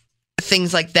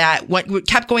 things like that.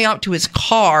 Kept going out to his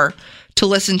car to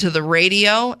listen to the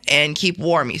radio and keep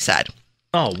warm, he said.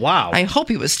 Oh, wow. I hope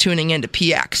he was tuning into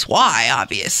PXY,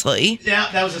 obviously. Yeah,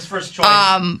 that was his first choice.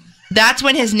 That's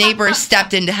when his neighbors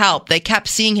stepped in to help. They kept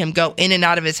seeing him go in and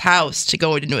out of his house to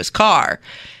go into his car.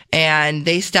 And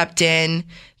they stepped in.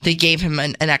 They gave him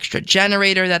an extra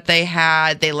generator that they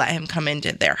had. They let him come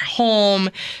into their home.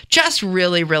 Just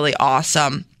really, really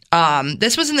awesome.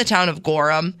 This was in the town of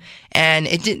Gorham, and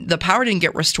the power didn't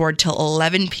get restored till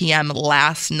 11 p.m.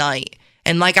 last night.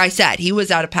 And like I said, he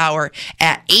was out of power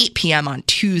at 8 p.m. on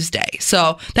Tuesday.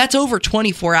 So that's over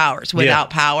 24 hours without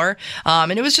power.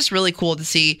 And it was just really cool to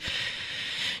see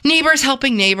neighbors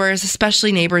helping neighbors,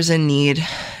 especially neighbors in need.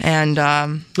 And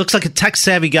looks like a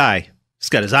tech-savvy guy. He's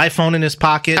got his iPhone in his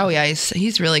pocket. Oh, yeah,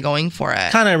 he's really going for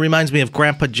it. Kind of reminds me of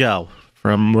Grandpa Joe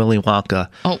from Willy Wonka.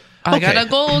 Oh, I got a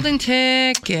golden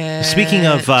ticket. Speaking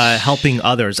of helping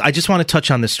others, I just want to touch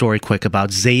on this story quick about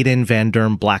Zayden Van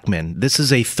Derm Blackman. This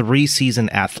is a 3-season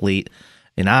athlete,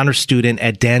 an honor student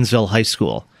at Dansville High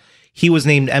School. He was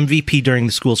named MVP during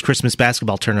the school's Christmas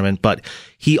basketball tournament, but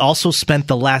he also spent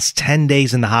the last 10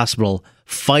 days in the hospital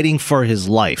fighting for his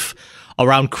life.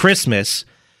 Around Christmas,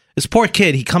 this poor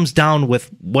kid, he comes down with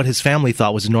what his family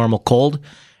thought was a normal cold,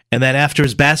 and then after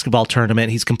his basketball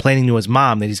tournament, he's complaining to his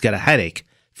mom that he's got a headache.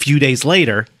 A few days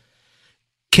later,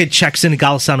 kid checks into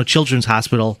Golisano Children's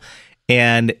Hospital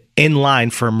and in line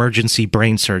for emergency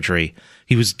brain surgery.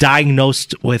 He was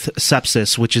diagnosed with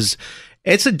sepsis, which is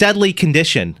it's a deadly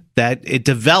condition that it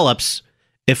develops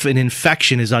if an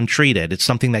infection is untreated. It's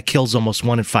something that kills almost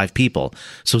 1 in 5 people.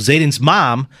 So Zayden's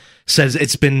mom says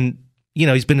it's been,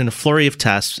 he's been in a flurry of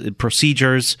tests,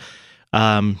 procedures. She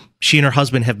and her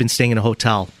husband have been staying in a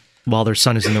hotel while their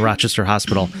son is in the Rochester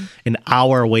hospital, an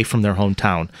hour away from their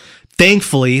hometown.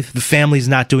 Thankfully, the family's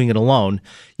not doing it alone.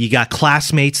 You got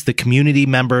classmates, the community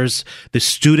members, the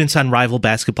students on rival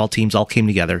basketball teams all came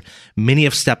together. Many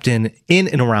have stepped in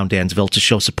and around Dansville to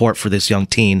show support for this young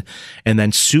teen. And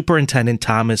then Superintendent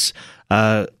Thomas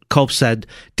Cope said,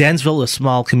 Dansville is a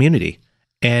small community.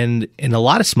 And in a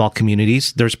lot of small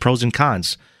communities, there's pros and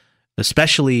cons,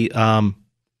 especially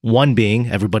one being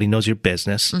everybody knows your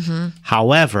business.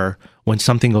 However, when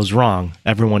something goes wrong,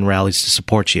 everyone rallies to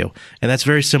support you. And that's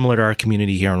very similar to our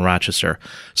community here in Rochester.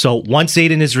 So once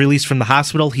Zayden is released from the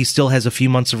hospital, he still has a few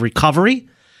months of recovery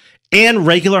and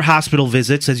regular hospital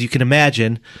visits, as you can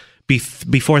imagine,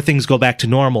 before things go back to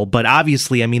normal. But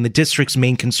obviously, the district's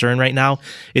main concern right now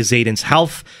is Zayden's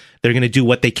health. They're going to do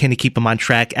what they can to keep him on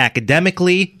track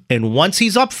academically. And once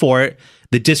he's up for it,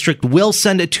 the district will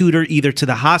send a tutor either to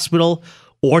the hospital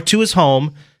or to his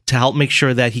home to help make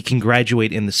sure that he can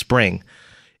graduate in the spring.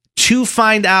 To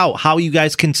find out how you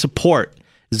guys can support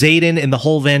Zayden and the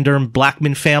whole Van Derm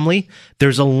Blackman family,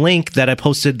 there's a link that I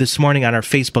posted this morning on our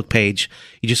Facebook page.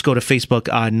 You just go to Facebook,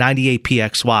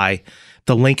 98PXY.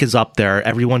 The link is up there.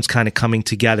 Everyone's kind of coming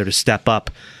together to step up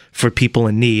for people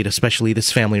in need, especially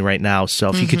this family right now. So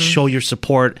if you could show your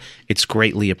support, it's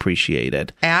greatly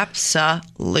appreciated.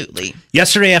 Absolutely.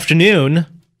 Yesterday afternoon,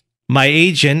 my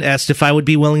agent asked if I would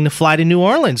be willing to fly to New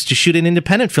Orleans to shoot an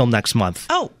independent film next month.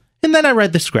 Oh. And then I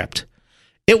read the script.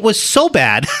 It was so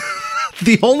bad.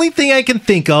 The only thing I can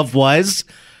think of was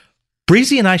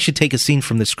Breezy and I should take a scene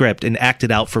from the script and act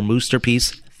it out for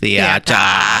Moosterpiece Theater.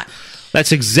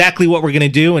 That's exactly what we're going to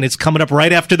do, and it's coming up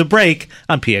right after the break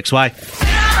on PXY.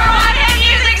 Number 1 hit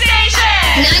music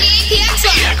station! 98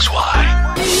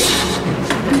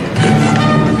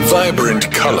 PXY. Vibrant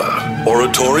color,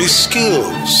 oratory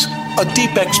skills, a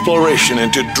deep exploration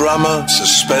into drama,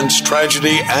 suspense,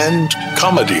 tragedy, and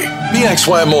comedy.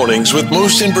 PXY Mornings with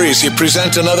Moose and Breezy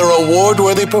present another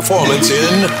award-worthy performance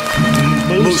in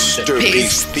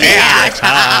Moosterpiece Theater.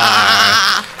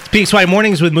 PXY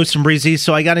Mornings with Moose and Breezy.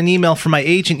 So I got an email from my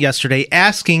agent yesterday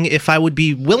asking if I would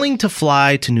be willing to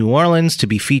fly to New Orleans to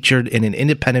be featured in an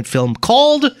independent film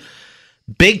called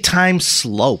Big Time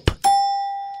Slope.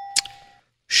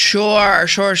 Sure. I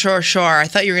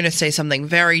thought you were going to say something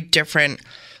very different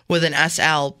with an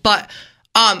SL. But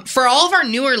for all of our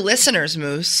newer listeners,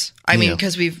 Moose,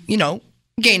 because we've,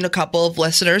 gained a couple of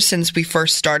listeners since we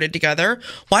first started together,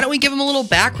 why don't we give them a little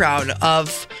background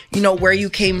of, where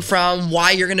you came from, why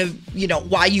you're going to,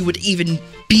 why you would even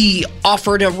be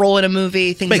offered a role in a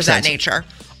movie, things Makes of that sense. nature.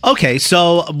 Okay,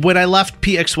 so when I left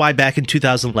PXY back in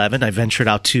 2011, I ventured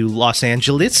out to Los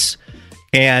Angeles.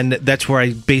 And that's where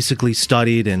I basically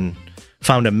studied and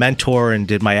found a mentor and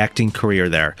did my acting career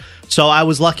there. So I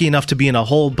was lucky enough to be in a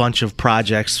whole bunch of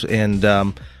projects and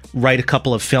write a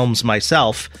couple of films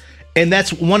myself. And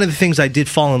that's one of the things I did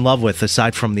fall in love with,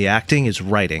 aside from the acting, is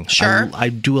writing. Sure. I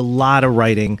do a lot of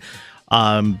writing.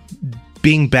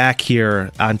 Being back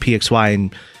here on PXY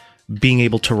and being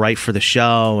able to write for the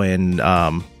show and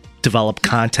develop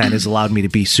content has allowed me to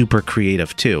be super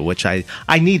creative too, which I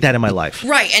need that in my life.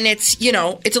 Right. And it's,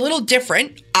 it's a little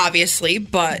different, obviously,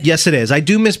 but... Yes, it is. I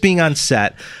do miss being on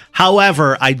set.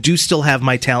 However, I do still have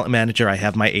my talent manager. I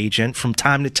have my agent. From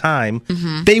time to time,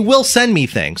 they will send me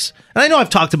things. And I know I've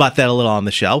talked about that a little on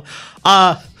the show.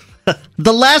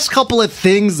 The last couple of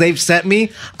things they've sent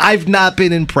me, I've not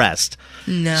been impressed.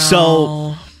 No.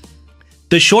 So...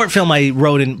 the short film I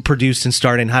wrote and produced and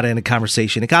starred in, How to End a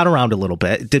Conversation, it got around a little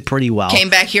bit. It did pretty well. Came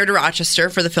back here to Rochester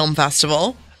for the film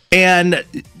festival. And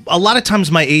a lot of times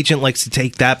my agent likes to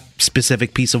take that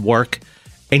specific piece of work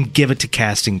and give it to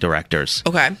casting directors.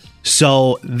 Okay.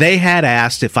 So they had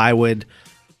asked if I would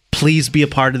please be a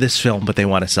part of this film, but they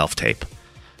want a self-tape.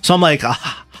 So I'm like,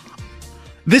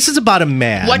 This is about a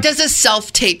man. What does a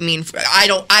self-tape mean? I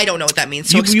don't know what that means.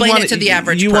 So explain it to the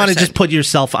average person. You want to just put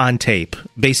yourself on tape,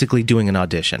 basically doing an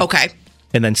audition. Okay.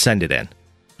 And then send it in.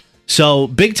 So,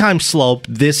 Big Time Slope,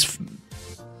 this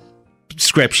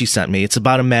script she sent me, it's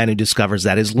about a man who discovers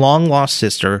that his long-lost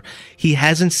sister he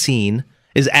hasn't seen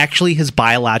is actually his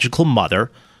biological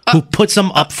mother, who puts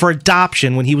him up for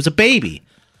adoption when he was a baby.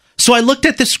 So I looked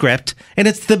at the script, and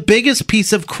it's the biggest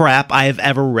piece of crap I have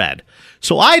ever read.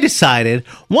 So I decided,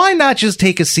 why not just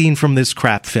take a scene from this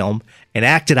crap film and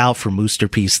act it out for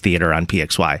Moosterpiece Theater on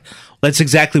PXY? That's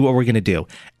exactly what we're going to do.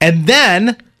 And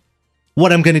then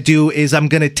what I'm going to do is I'm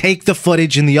going to take the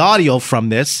footage and the audio from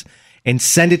this and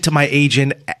send it to my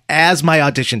agent as my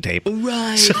audition tape.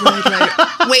 Right.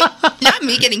 Wait, not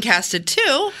me getting casted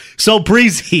too. So,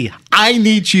 Breezy, I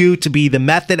need you to be the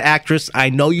method actress I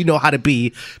know you know how to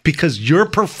be, because your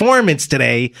performance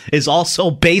today is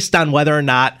also based on whether or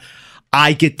not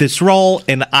I get this role,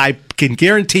 and I can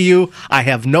guarantee you I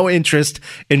have no interest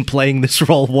in playing this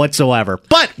role whatsoever.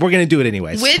 But we're going to do it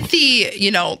anyways. With the,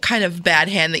 kind of bad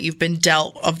hand that you've been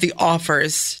dealt of the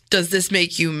offers, does this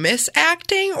make you miss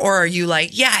acting? Or are you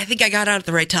like, yeah, I think I got out at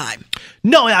the right time?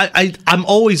 No, I'm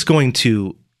always going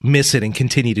to miss it and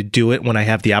continue to do it when I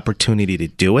have the opportunity to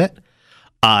do it.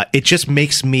 It just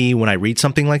makes me, when I read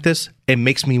something like this, it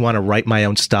makes me want to write my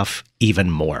own stuff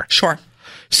even more. Sure.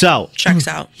 So, checks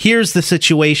out. Here's the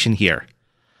situation here.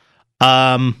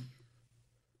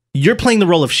 You're playing the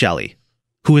role of Shelly,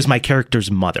 who is my character's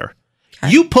mother.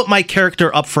 Okay. You put my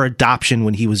character up for adoption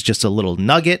when he was just a little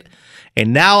nugget,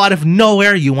 and now out of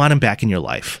nowhere, you want him back in your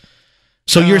life.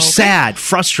 So you're sad,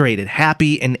 frustrated,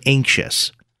 happy, and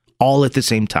anxious, all at the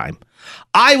same time.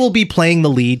 I will be playing the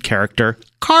lead character,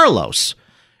 Carlos,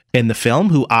 in the film,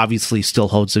 who obviously still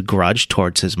holds a grudge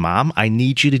towards his mom. I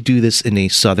need you to do this in a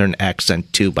Southern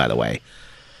accent, too, by the way.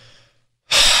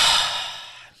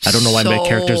 I don't know why my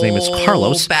character's name is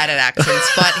Carlos. Bad at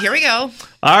accents, but here we go.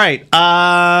 All right.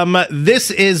 This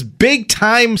is Big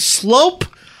Time Slope.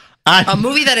 A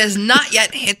movie that has not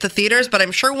yet hit the theaters, but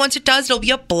I'm sure once it does, it'll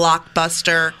be a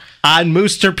blockbuster. On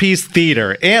Moosterpiece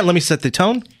Theater. And let me set the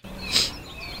tone.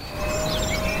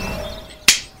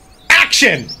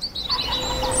 Action!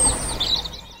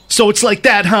 So it's like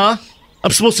that, huh?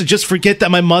 I'm supposed to just forget that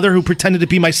my mother, who pretended to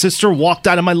be my sister, walked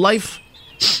out of my life?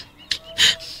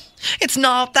 It's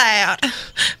not that.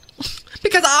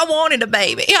 Because I wanted a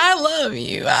baby. I love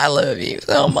you. I love you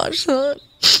so much, son.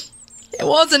 It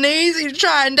wasn't easy to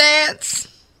try and dance,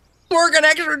 work an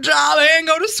extra job, and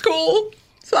go to school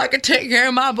so I could take care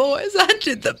of my boys. I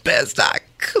did the best I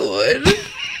could.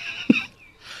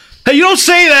 Hey, you don't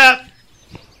say that!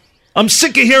 I'm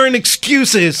sick of hearing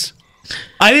excuses.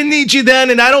 I didn't need you then,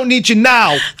 and I don't need you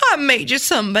now. I made you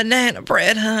some banana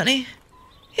bread, honey.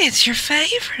 It's your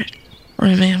favorite,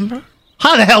 remember?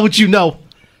 How the hell would you know?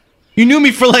 You knew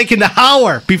me for like an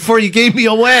hour before you gave me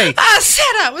away. I said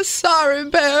I was sorry,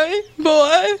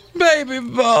 baby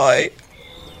boy.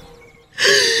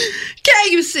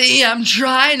 Can't you see I'm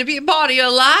trying to be a part of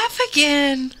your life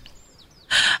again?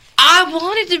 I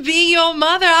wanted to be your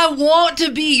mother. I want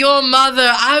to be your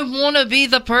mother. I want to be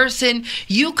the person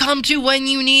you come to when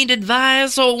you need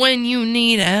advice or when you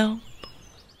need help.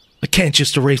 I can't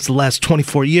just erase the last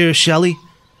 24 years, Shelly.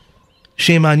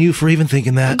 Shame on you for even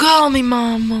thinking that. Call me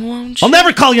Mama, won't you? I'll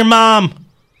never call your mom.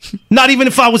 Not even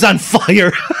if I was on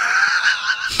fire.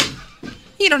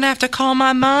 You don't have to call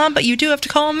my mom, but you do have to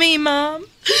call me Mom.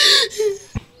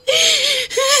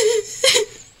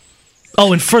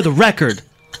 Oh, and for the record,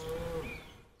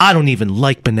 I don't even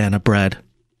like banana bread.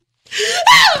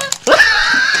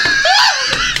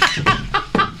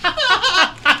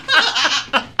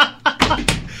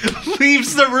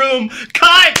 Leaves the room.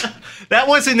 Cut! That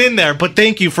wasn't in there, but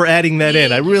thank you for adding that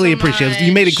in. I really appreciate it.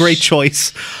 You made a great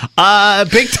choice.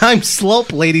 Big Time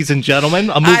Slope, ladies and gentlemen.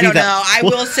 A movie I don't know. I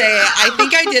will say, I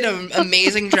think I did an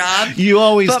amazing job. You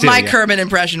always do. But my Kermit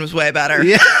impression was way better.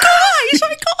 Yeah. Guys,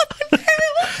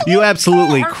 you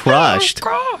absolutely crushed.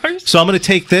 So I'm going to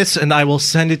take this and I will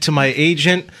send it to my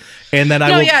agent. And then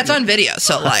I will. Yeah, it's on video.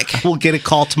 So, like. We'll get a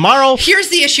call tomorrow. Here's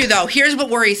the issue, though. Here's what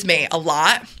worries me a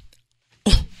lot.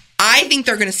 I think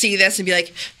they're going to see this and be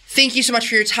like, thank you so much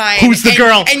for your time. Who's the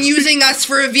girl? And using us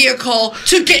for a vehicle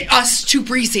to get us to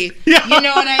Breezy. Yeah. You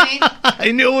know what I mean?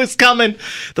 I knew it was coming.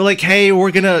 They're like, hey,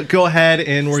 we're going to go ahead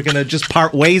and we're going to just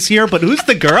part ways here. But who's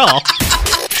the girl?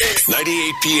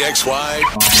 98 PXY.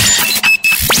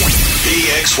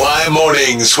 PXY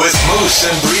Mornings with Moose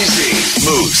and Breezy.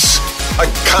 Moose, a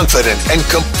confident and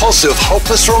compulsive,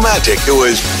 hopeless romantic who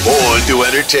is born to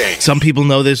entertain. Some people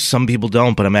know this, some people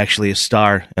don't, but I'm actually a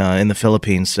star in the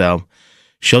Philippines, so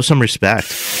show some respect.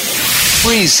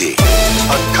 Breezy,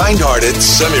 a kind-hearted,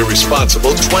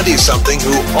 semi-responsible 20-something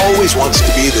who always wants to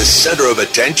be the center of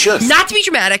attention. Not to be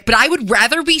dramatic, but I would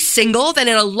rather be single than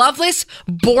in a loveless,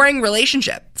 boring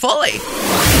relationship. Fully.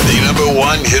 The number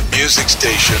one hit music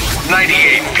station,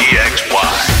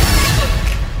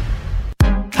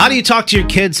 98PXY. How do you talk to your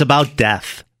kids about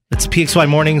death? It's PXY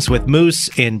Mornings with Moose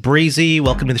and Breezy.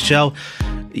 Welcome to the show.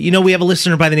 You know, we have a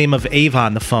listener by the name of Ava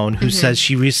on the phone who says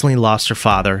she recently lost her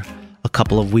father a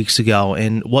couple of weeks ago.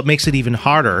 And what makes it even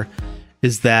harder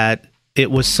is that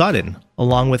it was sudden,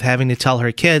 along with having to tell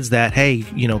her kids that, hey,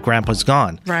 you know, grandpa's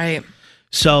gone. Right.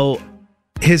 So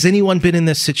has anyone been in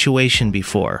this situation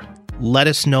before? Let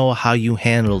us know how you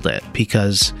handled it,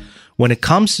 because when it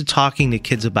comes to talking to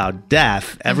kids about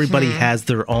death, everybody has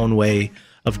their own way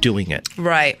of doing it.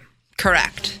 Right.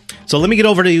 Correct. So let me get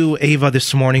over to Ava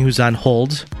this morning, who's on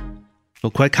hold.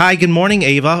 Real quick. Hi, good morning,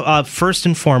 Ava. First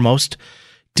and foremost,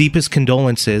 deepest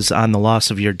condolences on the loss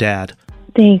of your dad.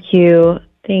 Thank you.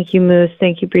 Thank you, Moose.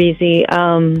 Thank you, Breezy.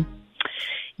 I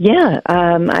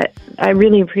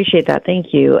really appreciate that.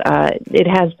 Thank you. It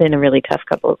has been a really tough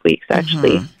couple of weeks,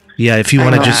 actually. Yeah, if you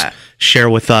want to just share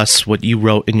with us what you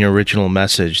wrote in your original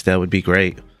message, that would be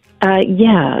great.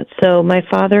 So my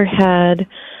father had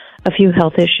a few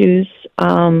health issues,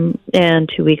 and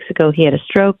 2 weeks ago he had a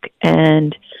stroke,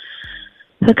 and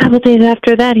a couple of days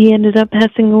after that he ended up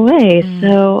passing away.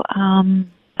 So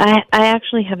I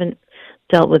actually haven't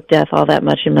dealt with death all that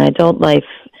much in my adult life,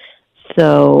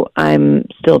 so I'm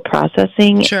still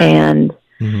processing. Sure. And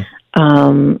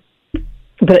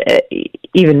but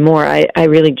even more, I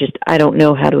really just, I don't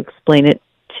know how to explain it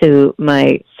to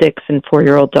my 6 and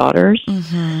 4-year-old daughters.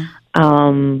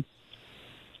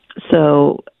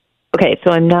 So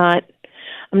I'm not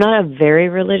a very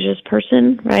religious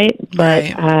person, right?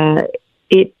 But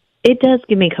it does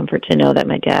give me comfort to know that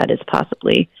my dad is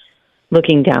possibly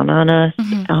looking down on us.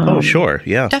 Oh, sure,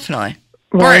 yeah, definitely,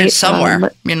 right? Or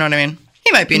somewhere. You know what I mean?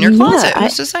 He might be in your closet.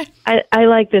 Who's to say? I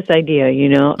like this idea, you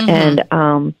know, and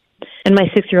my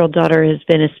 6-year-old daughter has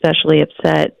been especially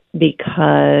upset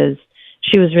because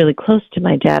she was really close to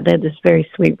my dad. They had this very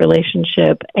sweet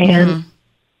relationship, and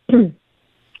and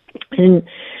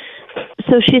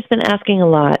so she's been asking a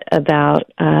lot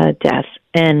about death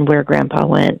and where Grandpa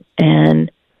went,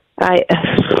 and I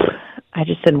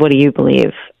just said, "What do you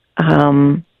believe?"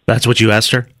 That's what you asked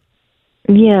her?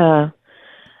 Yeah.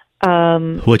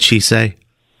 What'd she say?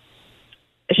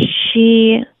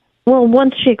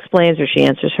 Once she explains or she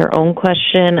answers her own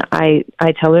question, I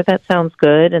tell her that sounds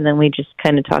good, and then we just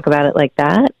kind of talk about it like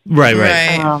that. Right.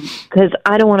 Because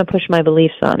I don't want to push my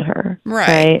beliefs on her,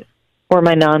 right? Or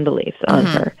my non-beliefs on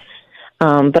her.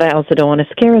 But I also don't want to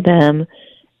scare them.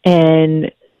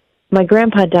 And my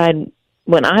grandpa died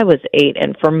when I was 8,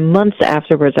 and for months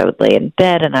afterwards, I would lay in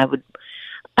bed, and I would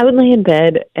lay in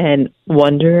bed and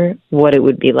wonder what it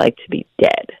would be like to be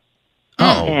dead.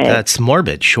 Oh, that's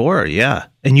morbid. Sure, yeah.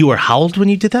 And you were how old when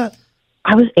you did that?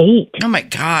 I was 8. Oh my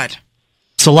God.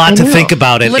 It's a lot to think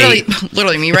about at literally, 8.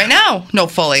 Literally me right now. No,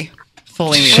 fully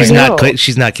me. She's right not.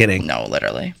 She's not kidding. No,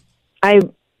 literally. I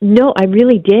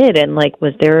really did. And like,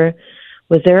 was there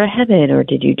a heaven, or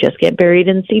did you just get buried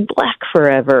and see black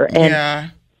forever?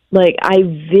 And like, I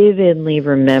vividly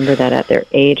remember that at their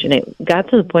age, and it got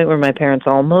to the point where my parents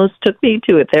almost took me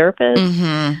to a therapist.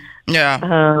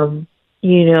 Yeah.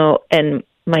 You know, and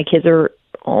my kids are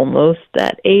almost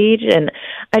that age, and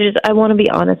I want to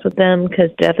be honest with them, because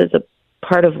death is a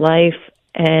part of life,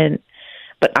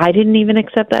 but I didn't even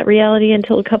accept that reality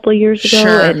until a couple of years ago,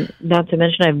 and not to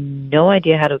mention I have no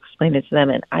idea how to explain it to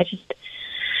them, and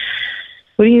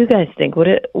what do you guys think? What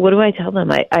do I tell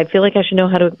them? I feel like I should know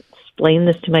how to explain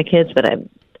this to my kids, but I'm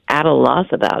at a loss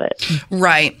about it.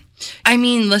 Right. I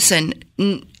mean, listen,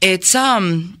 it's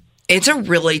a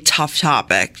really tough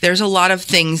topic. There's a lot of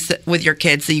things with your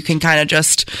kids that you can kind of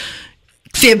just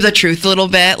fib the truth a little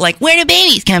bit. Like, where do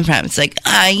babies come from? It's like,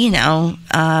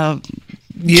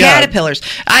 caterpillars.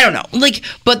 I don't know. Like,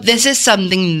 but this is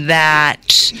something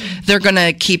that they're going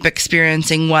to keep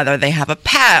experiencing, whether they have a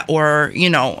pet or, you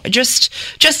know, just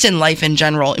in life in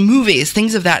general, in movies,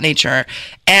 things of that nature.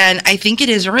 And I think it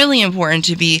is really important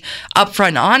to be upfront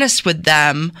and honest with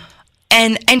them,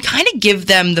 and kind of give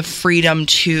them the freedom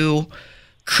to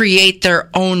create their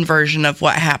own version of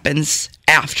what happens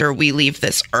after we leave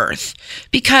this earth.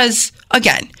 Because,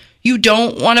 again, you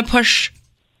don't want to push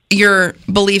your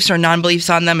beliefs or non-beliefs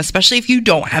on them, especially if you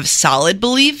don't have solid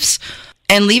beliefs.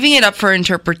 And leaving it up for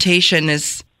interpretation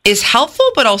is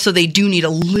helpful, but also they do need a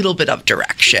little bit of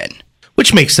direction.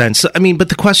 Which makes sense. I mean, but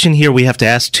the question here we have to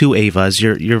ask too, Ava, is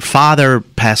your father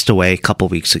passed away a couple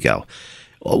weeks ago.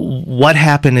 What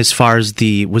happened as far as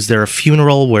was there a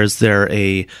funeral? Was there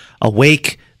a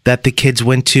wake that the kids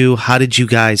went to? How did you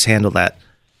guys handle that?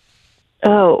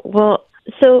 Oh, well,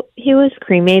 so he was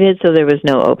cremated, so there was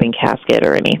no open casket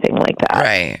or anything like that.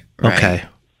 Right. Okay.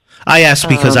 I asked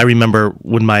because I remember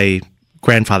when my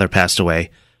grandfather passed away,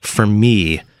 for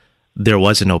me, there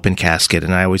was an open casket,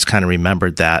 and I always kind of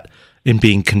remembered that and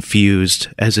being confused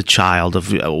as a child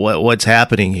of what's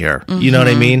happening here. You know what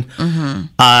I mean?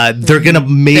 They're going to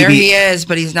maybe... There he is,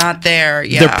 but he's not there.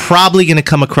 Yeah. They're probably going to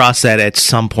come across that at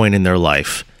some point in their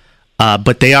life.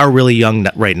 But they are really young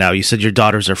right now. You said your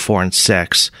daughters are 4 and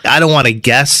 6. I don't want to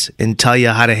guess and tell you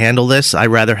how to handle this. I'd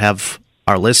rather have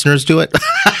our listeners do it.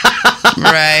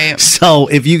 Right. So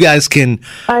if you guys can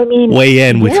weigh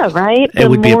in, right? It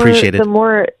would be appreciated.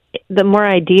 The more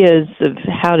ideas of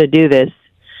how to do this,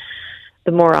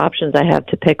 the more options I have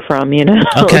to pick from, you know.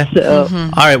 Okay. So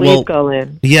all right. Well, go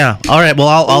in. Yeah. All right.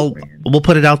 Well, we'll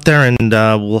put it out there, and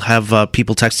we'll have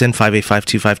people text in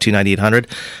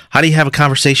 585-252-9800. How do you have a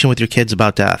conversation with your kids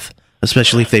about death,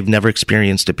 especially if they've never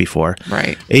experienced it before?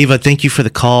 Right. Ava, thank you for the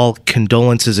call.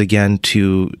 Condolences again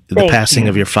to the passing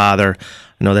of your father.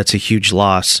 I know that's a huge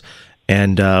loss,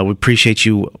 and we appreciate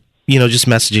you, just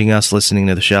messaging us, listening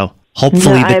to the show.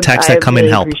 Hopefully the texts that come in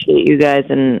help. I appreciate you guys,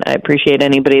 and I appreciate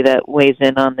anybody that weighs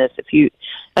in on this.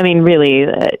 Really,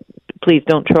 please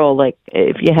don't troll. Like,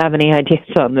 if you have any ideas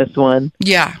on this one.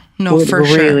 Yeah, no, we'd for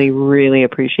sure. Really, really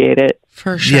appreciate it.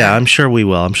 For sure. Yeah, I'm sure we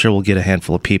will. I'm sure we'll get a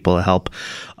handful of people to help.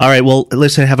 All right, well,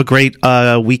 listen, have a great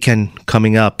weekend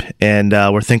coming up, and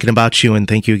we're thinking about you, and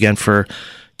thank you again for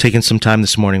taking some time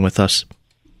this morning with us.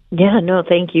 Yeah, no,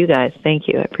 thank you guys. Thank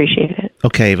you. I appreciate it.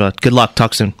 Okay, Ava. Good luck.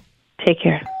 Talk soon. Take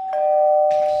care.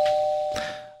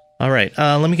 All right.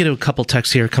 Let me get a couple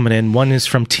texts here coming in. One is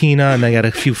from Tina, and I got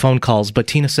a few phone calls. But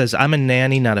Tina says, I'm a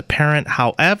nanny, not a parent.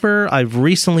 However, I've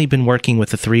recently been working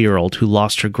with a 3-year-old who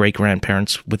lost her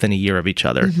great-grandparents within a year of each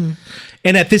other. Mm-hmm.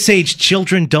 And at this age,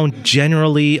 children don't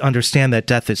generally understand that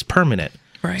death is permanent.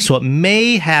 Right. So it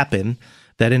may happen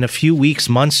that in a few weeks,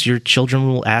 months, your children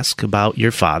will ask about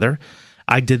your father.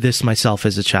 I did this myself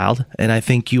as a child, and I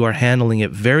think you are handling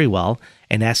it very well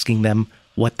and asking them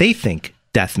what they think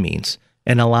death means,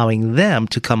 and allowing them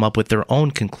to come up with their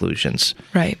own conclusions.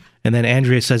 Right. And then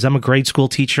Andrea says, I'm a grade school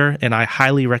teacher, and I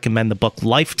highly recommend the book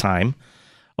Lifetimes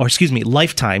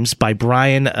by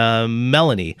Brian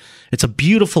Melanie. It's a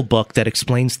beautiful book that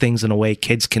explains things in a way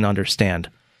kids can understand.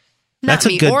 Not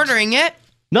me ordering it.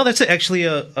 No, that's actually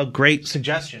a great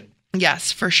suggestion.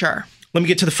 Yes, for sure. Let me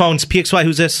get to the phones. PXY,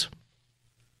 who's this?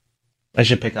 I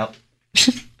should pick up.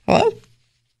 Hello?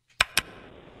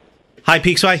 Hi,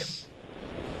 PXY.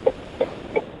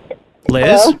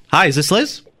 Liz? Hello? Hi, is this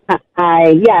Liz? Hi,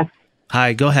 yes.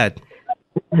 Hi, go ahead.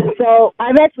 So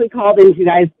I've actually called into you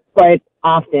guys quite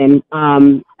often.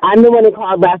 I'm the one who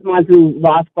called last month who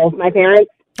lost both my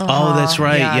parents. Oh, that's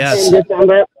right, yes. In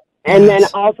December. And then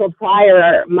also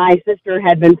prior, my sister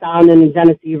had been found in the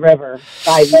Genesee River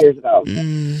 5 years ago.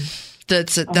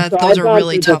 Those are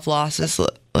really tough losses,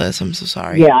 Liz. I'm so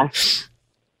sorry. Yeah.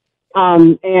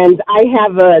 And I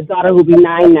have a daughter who'll be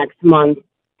 9 next month.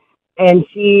 And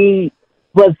she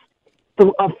was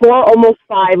 4, almost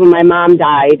 5 when my mom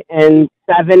died, and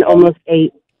 7, almost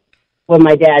 8 when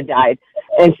my dad died.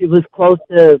 And she was close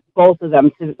to both of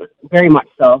them, very much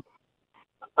so.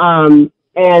 And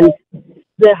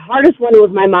the hardest one was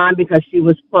my mom because she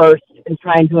was first in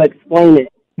trying to explain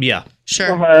it. Yeah, sure.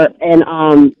 To her, and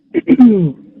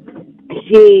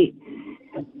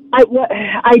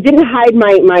I didn't hide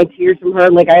my tears from her.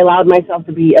 Like, I allowed myself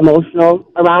to be emotional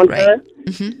around her.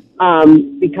 Mm-hmm.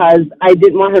 Because I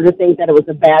didn't want her to think that it was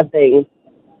a bad thing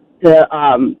to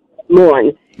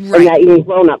mourn, and that even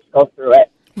grown-ups go through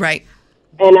it. Right.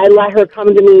 And I let her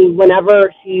come to me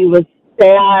whenever she was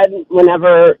sad,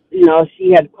 whenever,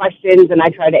 she had questions, and I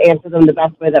tried to answer them the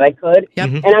best way that I could. Yep.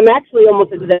 Mm-hmm. And I'm actually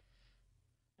almost the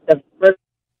first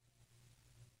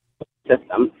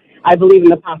system. I believe in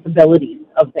the possibilities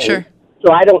of things. Sure.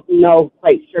 So I don't know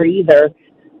quite sure either.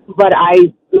 But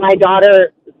my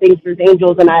daughter thinks there's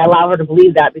angels, and I allow her to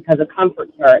believe that because it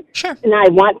comforts her. Sure. And I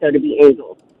want there to be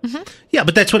angels. Mm-hmm. Yeah,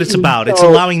 but that's what it's about. It's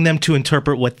allowing them to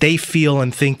interpret what they feel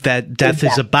and think that death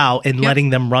is about, and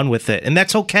letting them run with it. And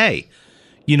that's okay.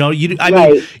 You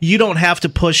don't have to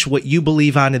push what you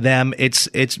believe onto them.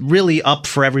 It's really up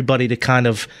for everybody to kind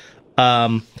of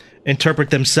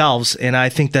interpret themselves, and I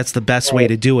think that's the best way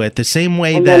to do it. The same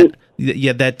way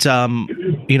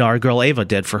our girl Ava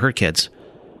did for her kids.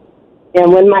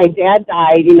 And when my dad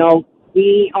died,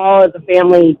 we all as a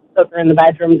family took her in the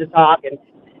bedroom to talk, and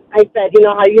I said,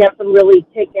 how you have some really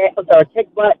tick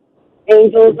butt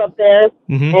angels up there?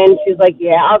 Mhm. And she's like,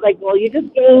 yeah. I was like, well, you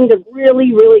just gained a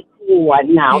really, really cool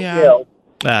one now, too.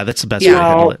 That's the best way to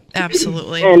handle it.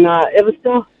 Absolutely. And it was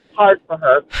still hard for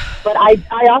her. But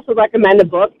I also recommend a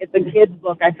book. It's a kid's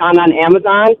book I found on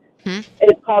Amazon.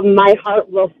 It's called My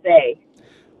Heart Will Stay.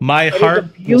 My It is Heart a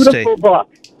beautiful book.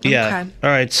 Yeah. Okay. All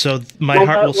right. So My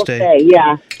Heart Will Stay.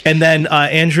 Yeah. And then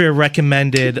Andrea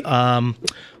recommended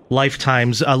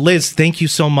Lifetimes. Liz, thank you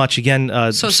so much again.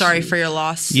 So sorry for your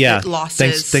loss. Yeah.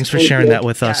 Losses. Thanks for sharing that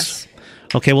with us.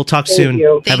 Okay, we'll talk soon.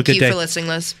 Have a good day. Thank you for listening,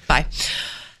 Liz. Bye.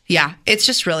 Yeah, it's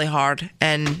just really hard.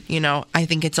 And, I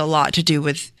think it's a lot to do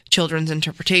with children's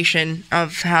interpretation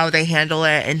of how they handle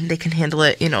it, and they can handle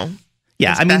it,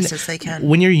 Yeah, as best as they can.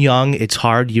 when you're young, it's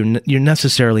hard. You're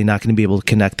necessarily not going to be able to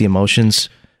connect the emotions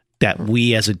that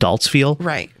we as adults feel.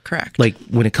 Right, correct. Like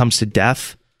when it comes to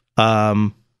death.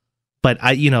 But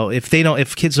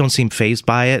if kids don't seem fazed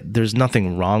by it, there's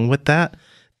nothing wrong with that.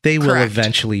 They will Correct.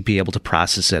 eventually be able to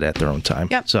process it at their own time.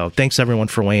 Yep. So thanks everyone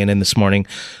for weighing in this morning.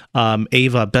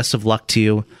 Ava, best of luck to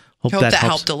you. Hope that helps.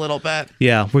 helped a little bit.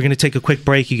 Yeah, we're going to take a quick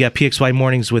break. You got PXY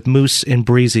Mornings with Moose and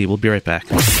Breezy. We'll be right back.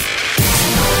 You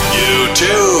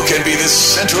too can be the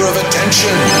center of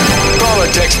attention. Call or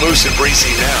text Moose and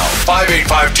Breezy now.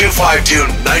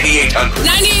 585-252-9800.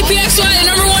 98PXY, the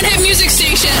number one hit music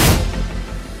station.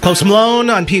 Post Malone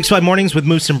on PXY Mornings with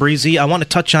Moose and Breezy. I want to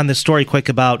touch on this story quick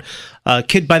about a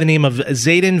kid by the name of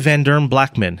Zayden Van Durm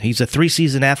Blackman. He's a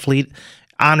 3-season athlete,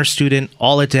 honor student,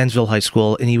 all at Dansville High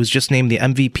School, and he was just named the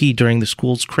MVP during the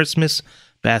school's Christmas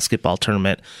basketball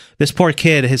tournament. This poor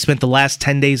kid has spent the last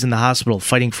 10 days in the hospital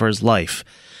fighting for his life.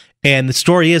 And the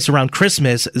story is, around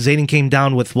Christmas, Zayden came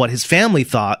down with what his family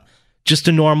thought just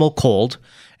a normal cold.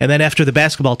 And then after the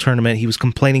basketball tournament, he was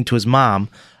complaining to his mom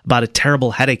about a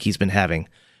terrible headache he's been having.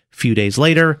 A few days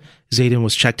later, Zayden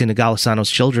was checked into Golisano's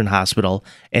Children's Hospital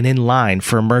and in line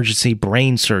for emergency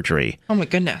brain surgery. Oh, my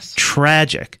goodness.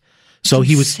 Tragic. So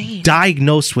he was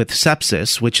diagnosed with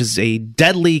sepsis, which is a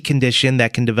deadly condition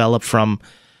that can develop from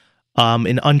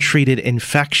an untreated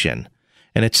infection.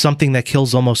 And it's something that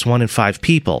kills almost 1 in 5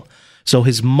 people. So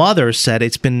his mother said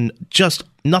it's been just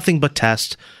nothing but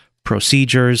tests,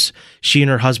 procedures. She and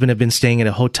her husband have been staying at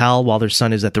a hotel while their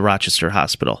son is at the Rochester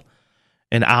Hospital,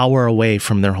 an hour away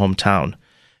from their hometown.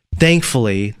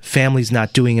 Thankfully, family's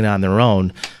not doing it on their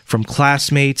own. From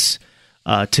classmates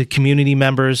to community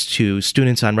members to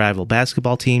students on rival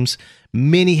basketball teams,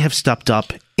 many have stepped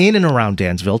up in and around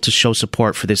Dansville to show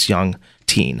support for this young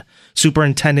teen.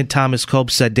 Superintendent Thomas Cope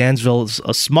said Dansville is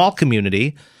a small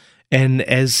community, and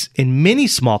as in many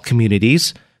small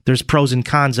communities, there's pros and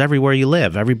cons everywhere you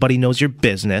live. Everybody knows your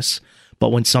business, but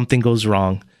when something goes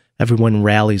wrong, everyone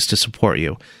rallies to support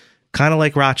you. Kind of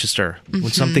like Rochester.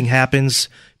 When something happens,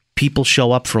 people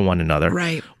show up for one another.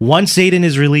 Right. Once Zayden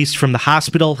is released from the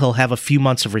hospital, he'll have a few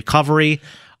months of recovery,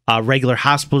 regular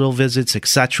hospital visits,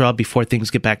 etc., before things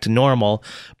get back to normal.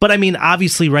 But I mean,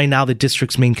 obviously, right now, the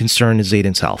district's main concern is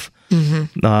Zayden's health. They're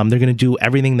going to do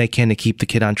everything they can to keep the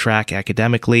kid on track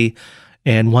academically.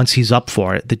 And once he's up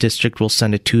for it, the district will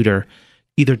send a tutor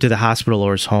either to the hospital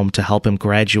or his home to help him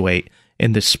graduate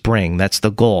in the spring. That's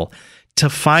the goal. To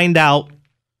find out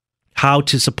how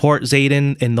to support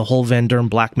Zayden and the whole Van Durm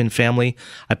Blackman family,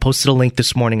 I posted a link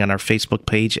this morning on our Facebook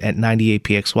page at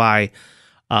 98PXY.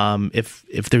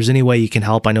 If there's any way you can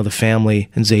help, I know the family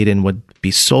and Zayden would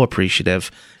be so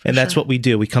appreciative. And that's what we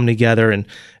do. We come together and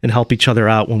help each other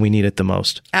out when we need it the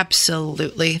most.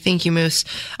 Absolutely. Thank you, Moose.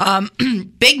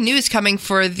 Big news coming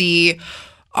for the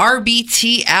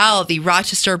RBTL, the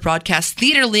Rochester Broadcast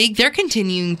Theater League. They're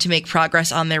continuing to make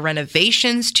progress on their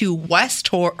renovations to West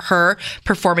Her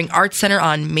Performing Arts Center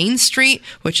on Main Street,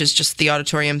 which is just the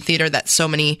auditorium theater that so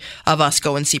many of us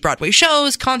go and see Broadway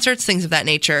shows, concerts, things of that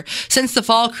nature. Since the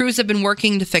fall, crews have been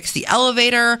working to fix the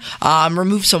elevator,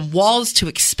 remove some walls to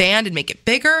expand and make it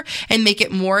bigger, and make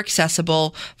it more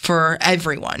accessible for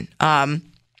everyone.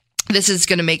 This is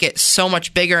going to make it so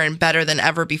much bigger and better than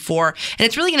ever before. And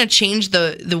it's really going to change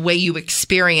the way you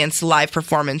experience live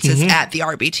performances at the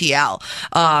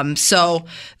RBTL. So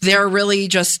they're really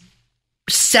just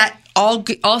set all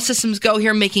systems go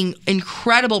here, making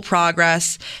incredible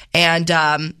progress. And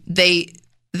they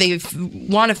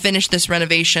want to finish this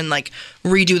renovation, like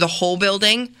redo the whole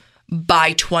building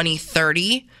by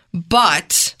 2030.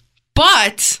 But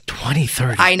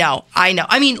 2030. I know.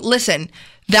 I mean, listen,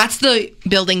 that's the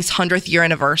building's 100th year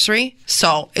anniversary,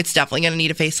 so it's definitely going to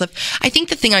need a facelift. I think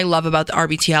the thing I love about the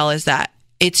RBTL is that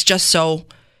it's just so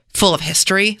full of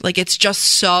history. Like, it's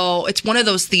one of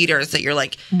those theaters that you're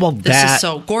like, this is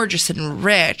so gorgeous and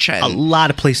rich. And a lot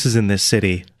of places in this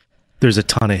city, there's a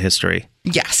ton of history.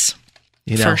 Yes.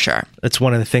 You know, For sure. It's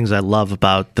one of the things I love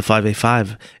about the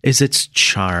 585 is its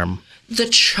charm. The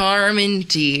charm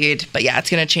indeed. But yeah, it's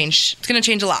going to change. It's going to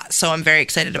change a lot. So I'm very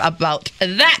excited about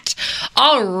that.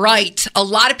 All right. A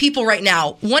lot of people right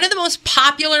now, one of the most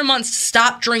popular months to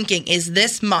stop drinking is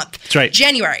this month. That's right.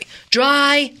 January.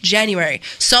 Dry January.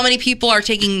 So many people are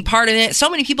taking part in it. So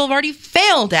many people have already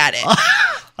failed at it.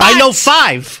 I know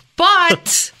 5.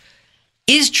 But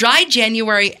is dry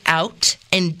January out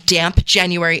and damp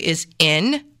January is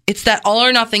in? It's that all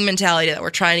or nothing mentality that we're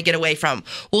trying to get away from.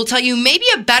 We'll tell you maybe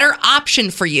a better option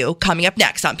for you coming up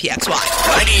next on PXY.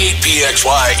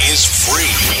 98PXY is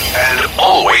free and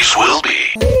always will be.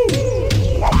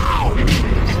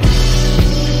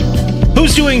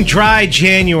 Who's doing dry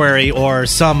January or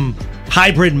some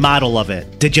hybrid model of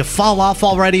it? Did you fall off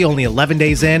already, only 11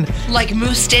 days in? Like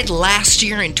Moose did last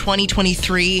year in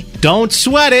 2023. Don't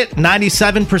sweat it.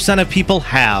 97% of people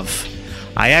have.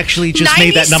 I actually just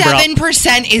made that number up.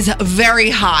 97% is very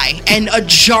high and a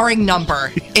jarring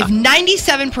number. If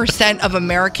 97% of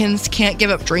Americans can't give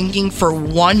up drinking for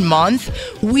 1 month,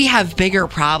 we have bigger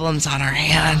problems on our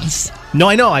hands. No,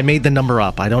 I know. I made the number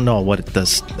up. I don't know what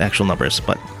the actual number is,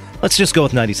 but let's just go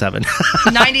with 97.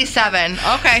 97.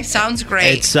 Okay, sounds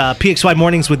great. It's PXY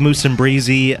Mornings with Moose and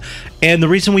Breezy. And the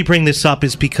reason we bring this up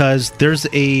is because there's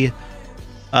a,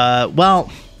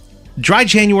 dry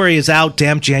January is out,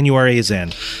 damp January is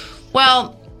in.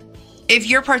 Well, if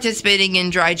you're participating in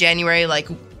dry January like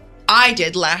I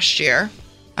did last year,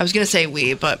 I was going to say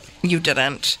we, but you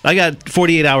didn't. I got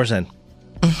 48 hours in.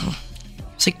 Mm-hmm.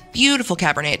 It's like beautiful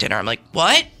Cabernet dinner. I'm like,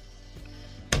 what?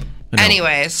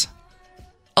 Anyways,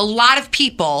 a lot of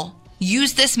people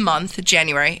use this month,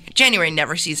 January. January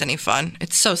never sees any fun.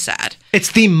 It's so sad.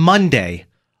 It's the Monday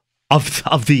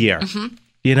of the year. Mm-hmm.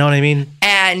 You know what I mean?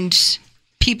 And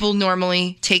people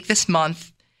normally take this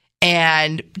month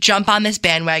and jump on this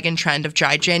bandwagon trend of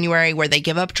dry January where they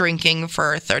give up drinking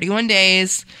for 31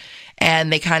 days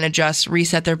and they kind of just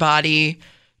reset their body,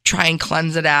 try and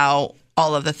cleanse it out,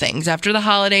 all of the things. After the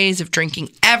holidays of drinking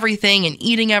everything and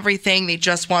eating everything, they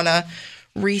just want to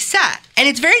reset. And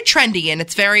it's very trendy and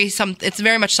it's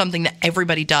very much something that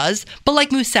everybody does. But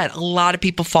like Moose said, a lot of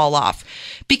people fall off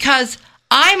because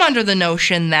I'm under the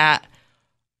notion that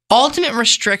ultimate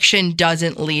restriction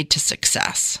doesn't lead to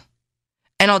success.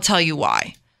 And I'll tell you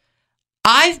why.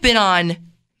 I've been on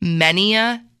many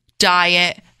a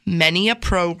diet, many a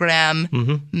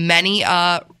program, many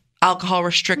a alcohol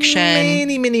restriction.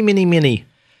 Many.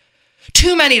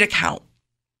 Too many to count.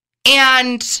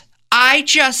 And I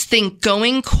just think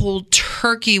going cold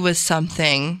turkey was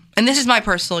something, and this is my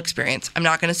personal experience. I'm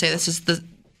not going to say this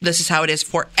is how it is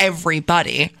for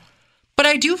everybody. But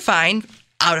I do find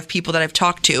out of people that I've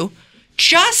talked to,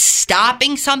 just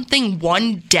stopping something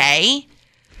one day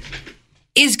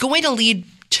is going to lead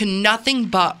to nothing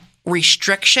but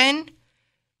restriction,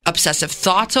 obsessive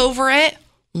thoughts over it,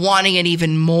 wanting it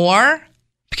even more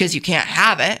because you can't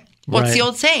have it. What's the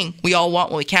old saying? We all want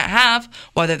what we can't have,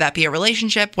 whether that be a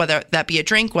relationship, whether that be a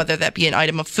drink, whether that be an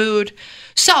item of food.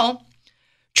 So,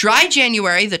 dry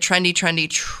January, the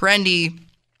trendy,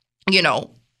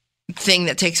 thing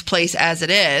that takes place as it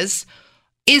is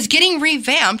getting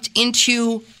revamped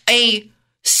into a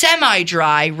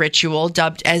semi-dry ritual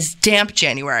dubbed as damp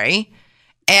January.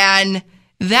 And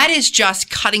that is just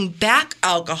cutting back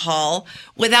alcohol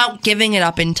without giving it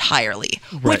up entirely,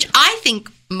 which I think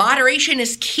moderation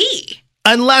is key.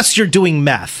 Unless you're doing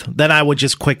meth, then I would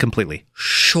just quit completely.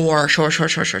 Sure.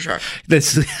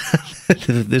 This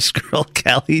girl,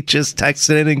 Kelly, just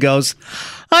texted in and goes,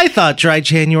 I thought dry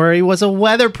January was a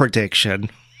weather prediction.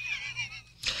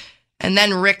 And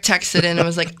then Rick texted in and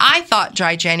was like, I thought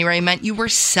dry January meant you were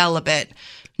celibate.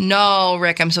 No,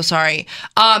 Rick, I'm so sorry.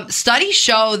 Studies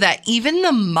show that even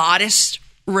the modest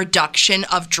reduction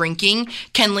of drinking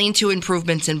can lead to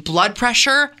improvements in blood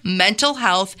pressure, mental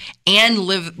health, and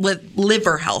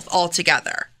liver health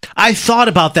altogether. I thought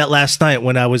about that last night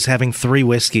when I was having 3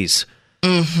 whiskeys.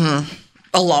 Mm-hmm.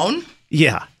 Alone?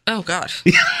 Yeah. Oh, God.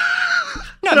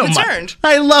 No, I'm concerned.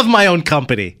 I love my own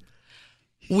company.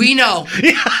 We know.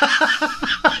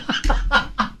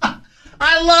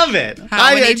 I love it.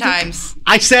 How many times?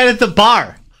 I sat at the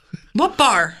bar. What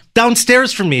bar?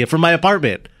 Downstairs from me, from my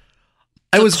apartment.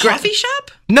 It was coffee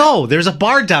shop? No, there's a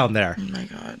bar down there. Oh, my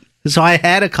God. So I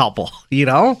had a couple,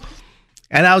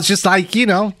 And I was just like,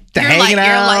 hanging out. Your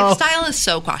lifestyle is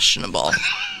so questionable.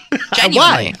 Genuinely.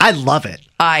 Why? I love it.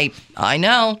 I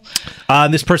know.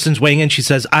 This person's weighing in. She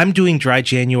says, I'm doing dry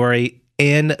January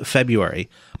in February,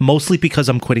 mostly because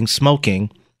I'm quitting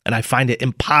smoking and I find it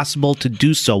impossible to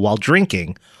do so while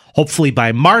drinking. Hopefully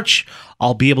by March,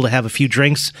 I'll be able to have a few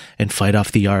drinks and fight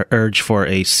off the urge for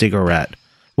a cigarette.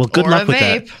 Well, good luck with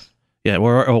that. Yeah,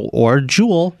 or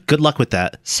Juul. Good luck with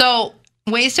that. So,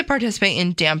 ways to participate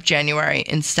in damp January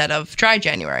instead of dry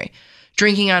January.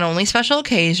 Drinking on only special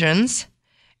occasions.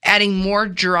 Adding more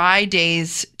dry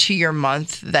days to your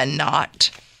month than not.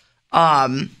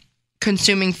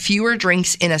 Consuming fewer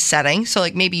drinks in a setting. So,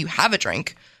 like, maybe you have a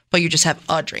drink, but you just have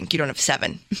a drink. You don't have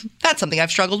 7. That's something I've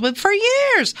struggled with for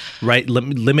years. Right.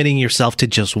 Limiting yourself to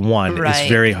just one is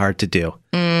very hard to do.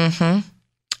 Mm-hmm.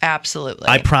 Absolutely.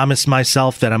 I promised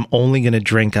myself that I'm only going to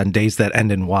drink on days that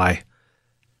end in Y.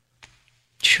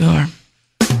 Sure.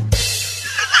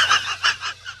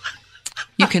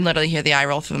 You can literally hear the eye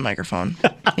roll through the microphone.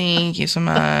 Thank you so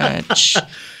much.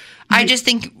 I just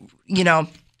think,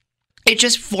 it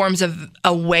just forms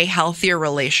a way healthier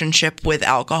relationship with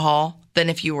alcohol than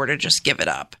if you were to just give it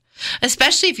up.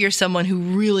 Especially if you're someone who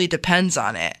really depends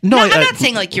on it. No, I'm not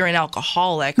saying like you're an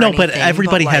alcoholic or anything. But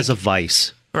everybody has a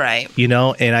vice. Right.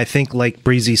 And I think like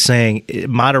Breezy's saying,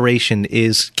 moderation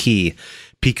is key.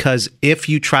 Because if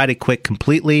you try to quit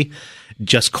completely,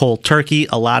 just cold turkey,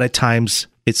 a lot of times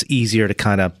it's easier to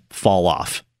kind of fall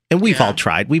off. And we've all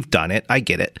tried. We've done it. I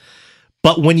get it.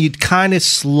 But when you kind of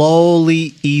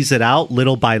slowly ease it out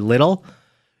little by little,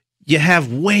 you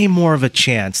have way more of a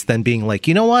chance than being like,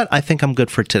 you know what? I think I'm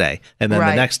good for today. And then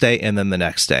the next day, and then the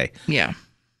next day. Yeah.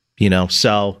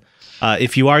 So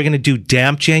if you are going to do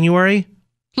damp January.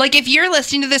 Like if you're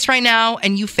listening to this right now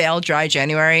and you failed dry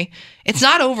January, it's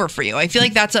not over for you. I feel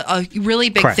like that's a really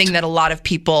big thing that a lot of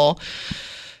people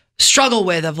struggle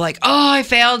with of like, oh, I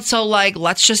failed. So like,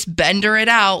 let's just bender it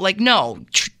out. Like, no,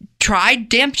 try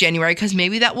damp January because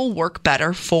maybe that will work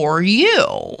better for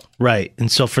you. Right. And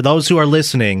so for those who are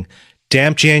listening,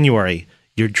 damp January,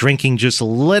 you're drinking just a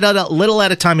little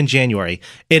at a time in January.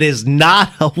 It is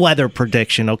not a weather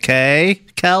prediction, okay,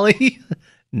 Kelly?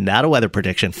 Not a weather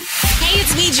prediction. Hey,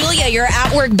 it's me, Julia, your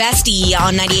at-work bestie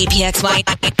on 98PXY.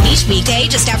 Each weekday,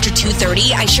 just after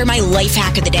 2:30, I share my life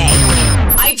hack of the day.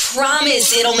 I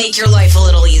promise it'll make your life a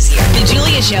little easier. The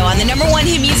Julia Show on the #1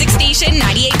 hit music station,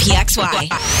 98PXY.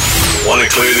 Want to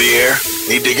clear the air?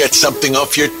 Need to get something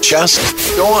off your chest?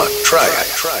 Go on, try it.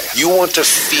 You want to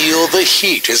feel the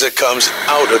heat as it comes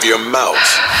out of your mouth.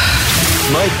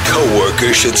 My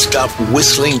coworker should stop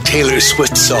whistling Taylor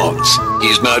Swift songs.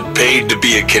 He's not paid to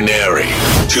be a canary.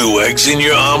 2 eggs in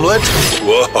your omelet?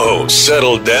 Whoa,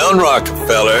 settle down,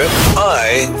 Rockefeller.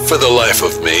 I, for the life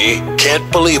of me, can't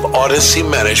believe Odyssey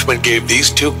Management gave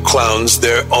these 2 clowns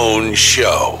their own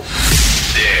show.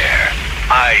 There,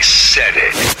 I said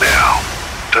it. Now,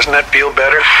 doesn't that feel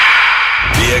better?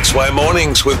 PXY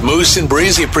Mornings with Moose and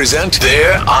Breezy present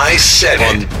There I Said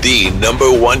It on the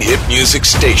 #1 hit music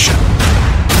station.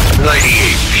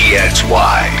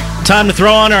 98PXY. Time to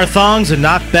throw on our thongs and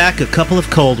knock back a couple of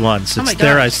cold ones. It's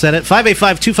There I Said It.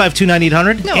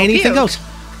 585-252-9800. No, anything goes.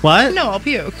 What? No, I'll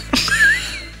puke.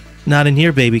 Not in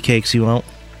here, baby cakes, you won't.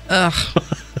 Ugh.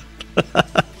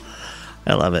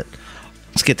 I love it.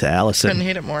 Let's get to Allison. Couldn't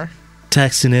hate it more.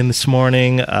 Texting in this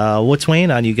morning. What's weighing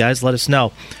on you guys? Let us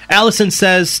know. Allison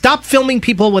says, stop filming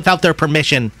people without their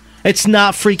permission. It's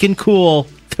not freaking cool.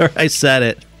 There I said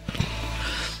it.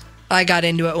 I got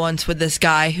into it once with this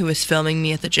guy who was filming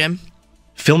me at the gym.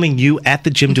 Filming you at the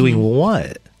gym doing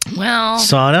what? Well.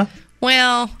 Sauna?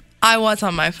 Well, I was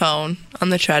on my phone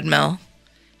on the treadmill.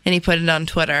 And he put it on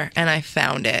Twitter. And I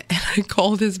found it. And I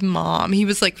called his mom. He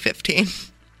was like 15.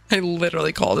 I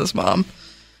literally called his mom.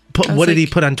 What did he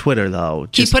put on Twitter, though?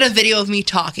 He put a video of me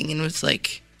talking and was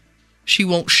like, she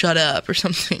won't shut up or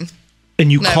something. And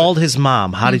you called his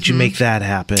mom. How did you make that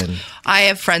happen? I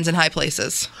have friends in high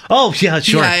places. Oh, yeah,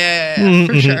 sure. Yeah,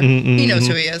 for sure. He knows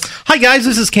who he is. Hi, guys.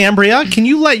 This is Cambria. Can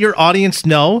you let your audience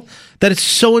know that it's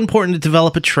so important to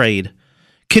develop a trade?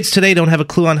 Kids today don't have a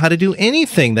clue on how to do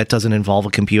anything that doesn't involve a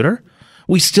computer.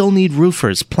 We still need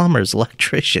roofers, plumbers,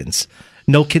 electricians.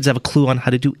 No kids have a clue on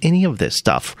how to do any of this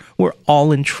stuff. We're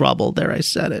all in trouble. There, I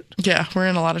said it. Yeah, we're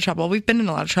in a lot of trouble. We've been in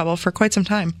a lot of trouble for quite some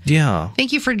time. Yeah.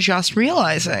 Thank you for just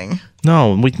realizing.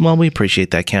 No, we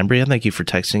appreciate that, Cambria. Thank you for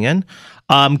texting in.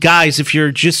 Guys, if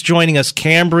you're just joining us,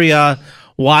 Cambria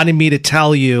wanted me to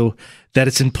tell you that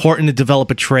it's important to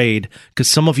develop a trade because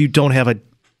some of you don't have a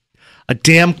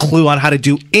damn clue on how to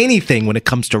do anything when it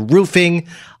comes to roofing,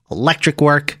 electric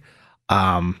work,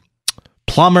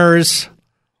 plumbers.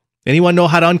 Anyone know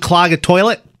how to unclog a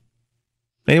toilet?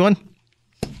 Anyone?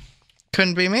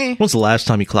 Couldn't be me. When was the last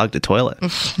time you clogged a toilet?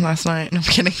 Last night. No, I'm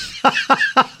kidding.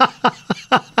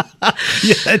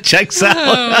 Yeah, that checks out.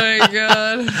 Oh my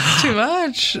God. Too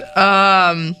much.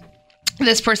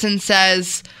 This person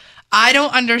says, I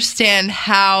don't understand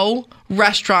how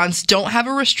restaurants don't have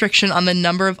a restriction on the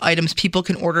number of items people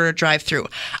can order at drive-thru.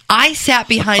 I sat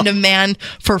behind a man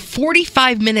for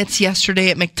 45 minutes yesterday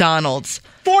at McDonald's.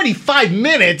 45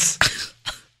 minutes?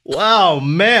 Wow,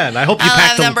 man. I hope you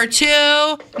packed them. Number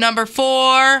 2, number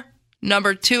 4,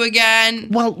 number 2 again.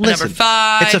 Well, listen, number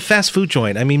 5. it's a fast food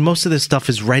joint. I mean, most of this stuff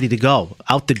is ready to go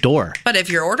out the door. But if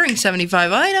you're ordering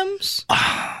 75 items,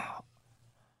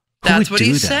 that's what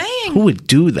he's saying. Who would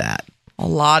do that? A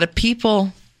lot of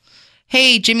people.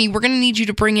 Hey, Jimmy, we're going to need you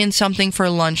to bring in something for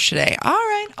lunch today. All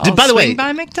right. By the way, swing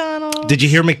by McDonald's. Did you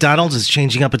hear McDonald's is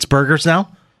changing up its burgers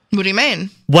now? What do you mean?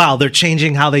 Well, they're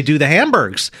changing how they do the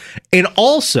hamburgers. And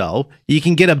also, you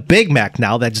can get a Big Mac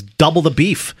now that's double the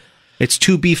beef. It's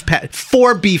 4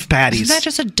 beef patties. Isn't that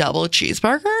just a double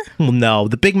cheeseburger? Well, no,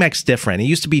 the Big Mac's different. It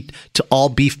used to be to all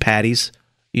beef patties.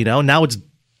 Now it's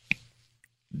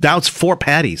 4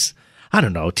 patties. I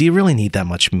don't know. Do you really need that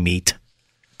much meat?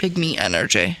 Big meat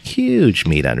energy. Huge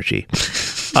meat energy.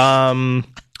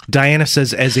 Diana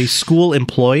says, as a school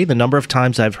employee, the number of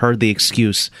times I've heard the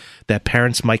excuse that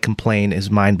parents might complain is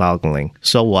mind-boggling.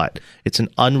 So what? It's an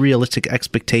unrealistic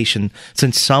expectation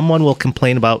since someone will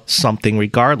complain about something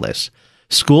regardless.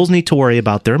 Schools need to worry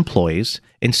about their employees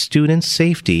and students'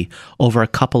 safety over a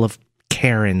couple of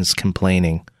Karens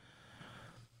complaining.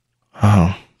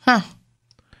 Oh. Huh.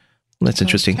 That's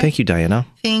interesting. Okay. Thank you, Diana.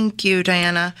 Thank you,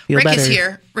 Diana. Rick is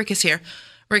here.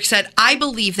 Rick said, I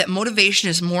believe that motivation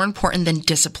is more important than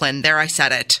discipline. There, I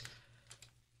said it.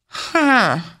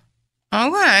 Huh.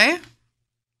 Okay.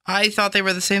 I thought they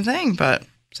were the same thing, but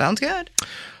sounds good.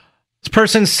 This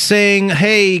person's saying,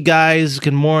 hey, guys,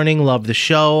 good morning. Love the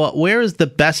show. Where is the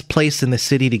best place in the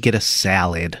city to get a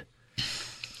salad?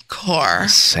 Car.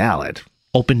 Salad?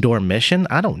 Open door mission?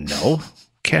 I don't know. Who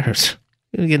cares?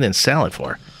 What are you getting a salad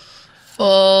for?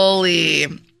 Fully.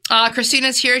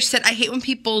 Christina's here. She said, I hate when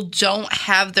people don't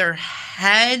have their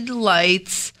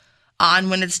headlights on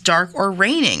when it's dark or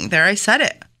raining. There, I said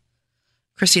it.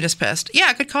 Christina's pissed.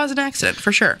 Yeah, it could cause an accident,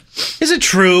 for sure. Is it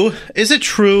true? Is it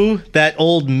true, that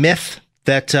old myth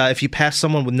that if you pass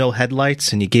someone with no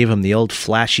headlights and you gave them the old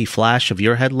flashy flash of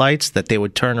your headlights, that they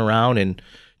would turn around and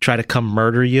try to come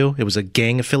murder you? It was a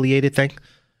gang-affiliated thing.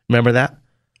 Remember that?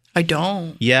 I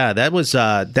don't. Yeah, that was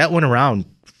that went around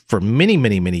for many,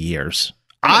 many, many years.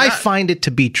 I find it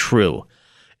to be true.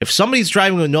 If somebody's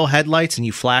driving with no headlights and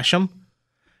you flash them,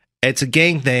 it's a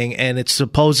gang thing, and it's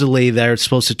supposedly they're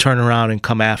supposed to turn around and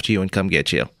come after you and come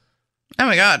get you. Oh,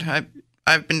 my God.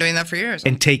 I've been doing that for years.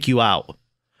 And take you out.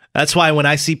 That's why when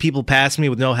I see people pass me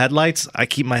with no headlights, I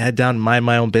keep my head down and mind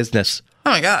my own business.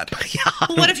 Oh, my God. Yeah.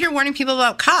 Well, what if you're warning people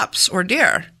about cops or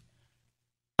deer?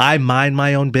 I mind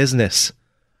my own business.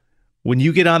 When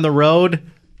you get on the road,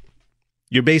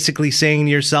 you're basically saying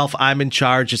to yourself, I'm in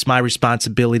charge. It's my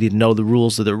responsibility to know the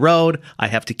rules of the road. I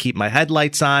have to keep my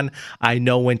headlights on. I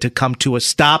know when to come to a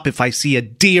stop if I see a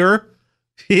deer,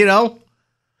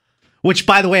 Which,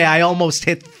 by the way, I almost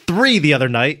hit 3 the other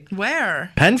night.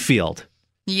 Where? Penfield.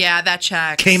 Yeah, that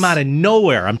checks. Came out of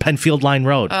nowhere on Penfield Line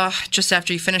Road. Just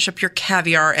after you finish up your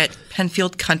caviar at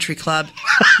Penfield Country Club,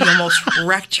 you almost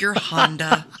wrecked your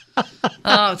Honda.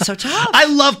 Oh, it's so tough. I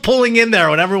love pulling in there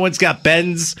when everyone's got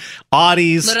Benz,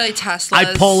 Audis. Literally Teslas.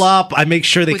 I pull up. I make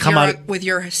sure they come out. With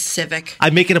your Civic.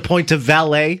 I make it a point to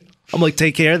valet. I'm like,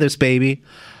 take care of this, baby.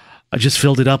 I just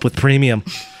filled it up with premium.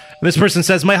 And this person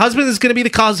says, my husband is going to be the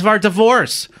cause of our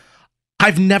divorce.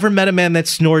 I've never met a man that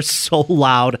snores so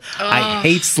loud. I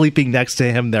hate sleeping next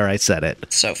to him. There, I said it.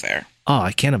 It's so fair. Oh,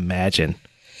 I can't imagine.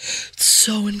 It's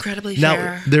so incredibly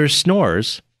fair. Now, there's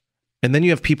snores. And then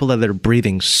you have people that are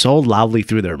breathing so loudly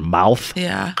through their mouth.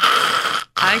 Yeah.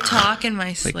 I talk in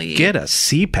my sleep. Like, get a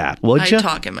CPAP, would you? I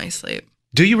talk in my sleep.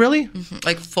 Do you really? Mm-hmm.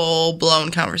 Like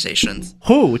full-blown conversations.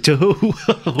 Who? To who?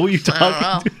 Who are you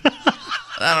talking to?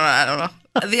 I don't know.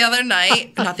 The other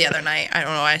night, not the other night, I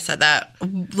don't know why I said that.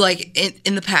 Like,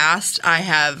 in the past, I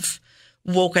have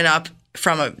woken up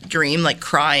from a dream, like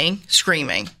crying,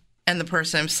 screaming. And the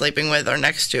person I'm sleeping with or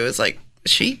next to is like,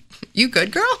 you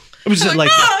good, girl? Was it like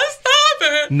stop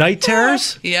it. Night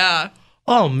terrors? Yeah.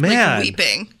 Oh, man. Like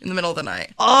weeping in the middle of the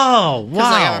night. Oh, wow.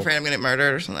 Because like, I'm afraid I'm going to get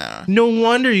murdered or something. No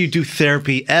wonder you do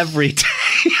therapy every day.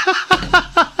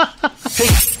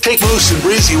 Take Moose and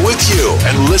Breezy with you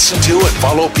and listen to and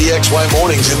follow PXY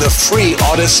Mornings in the free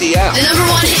Odyssey app. The number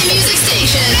 1 hit music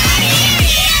station.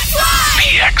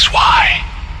 PXY.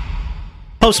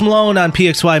 Post Malone on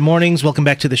PXY Mornings. Welcome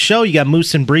back to the show. You got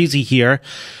Moose and Breezy here.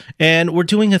 And we're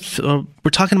doing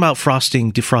we're talking about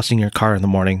defrosting your car in the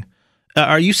morning.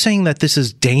 Are you saying that this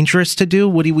is dangerous to do?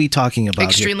 What are we talking about?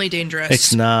 Extremely dangerous.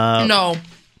 It's not. No.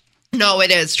 No,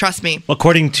 it is. Trust me.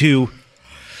 According to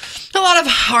a lot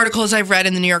of articles I've read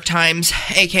in the New York Times,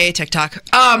 aka TikTok.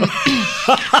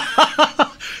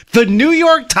 The New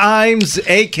York Times,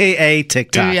 aka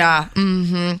TikTok. Yeah.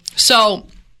 So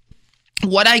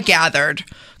what I gathered,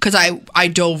 because I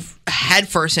dove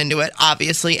headfirst into it,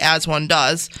 obviously, as one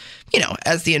does,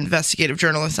 as the investigative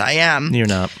journalist I am. You're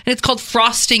not. And it's called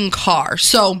frosting car.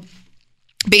 So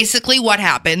basically what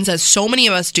happens, as so many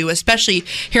of us do, especially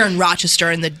here in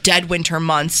Rochester in the dead winter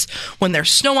months, when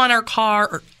there's snow on our car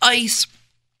or ice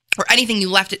or anything, you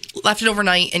left it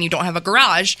overnight and you don't have a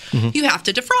garage, you have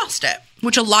to defrost it,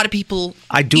 which a lot of people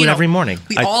I do it every morning.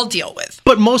 We all deal with.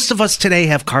 But most of us today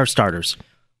have car starters.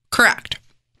 Correct.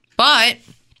 But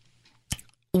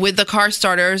with the car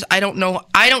starters, I don't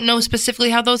know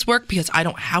specifically how those work because I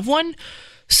don't have one.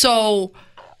 So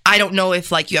I don't know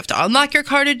if you have to unlock your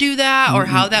car to do that or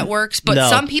how that works. But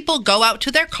some people go out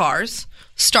to their cars,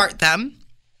 start them,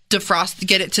 defrost,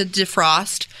 get it to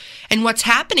defrost. And what's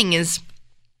happening is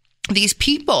these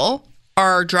people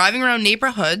are driving around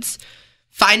neighborhoods,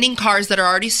 finding cars that are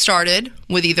already started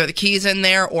with either the keys in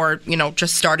there or,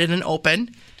 just started and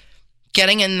open,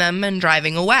 getting in them and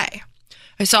driving away.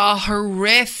 I saw a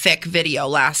horrific video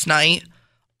last night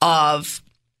of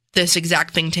this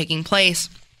exact thing taking place.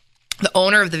 The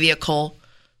owner of the vehicle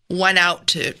went out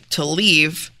to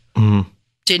leave,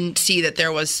 didn't see that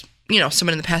there was,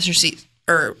 someone in the passenger seat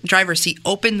or driver's seat,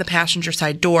 opened the passenger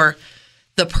side door.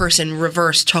 The person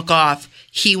reversed, took off.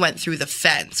 He went through the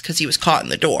fence because he was caught in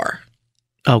the door.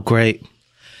 Oh, great.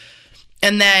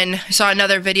 And then I saw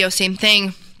another video, same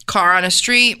thing, car on a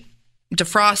street,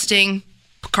 defrosting,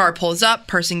 car pulls up,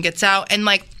 person gets out. And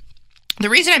the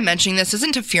reason I'm mentioning this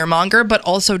isn't to fearmonger, but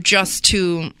also just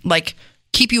to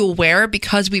keep you aware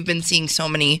because we've been seeing so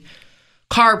many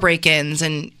car break-ins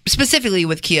and specifically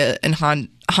with Kia and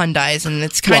Hyundais, and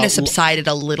it's kind of subsided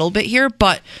a little bit here,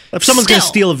 but if someone's going to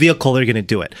steal a vehicle, they're going to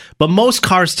do it. But most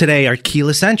cars today are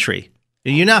keyless entry.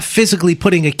 You're not physically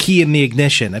putting a key in the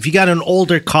ignition. If you got an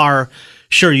older car,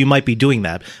 sure, you might be doing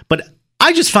that. But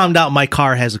I just found out my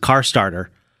car has a car starter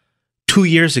 2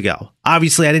 years ago.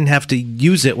 Obviously, I didn't have to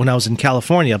use it when I was in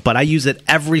California, but I use it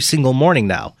every single morning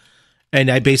now. And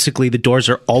the doors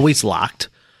are always locked.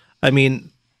 I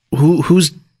mean,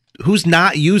 who's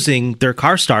not using their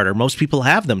car starter? Most people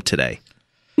have them today.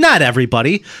 Not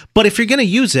everybody, but if you're going to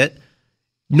use it,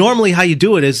 normally how you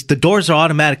do it is the doors are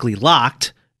automatically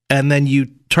locked, and then you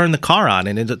turn the car on,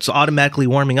 and it's automatically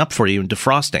warming up for you and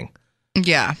defrosting.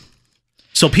 Yeah.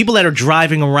 So people that are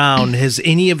driving around, has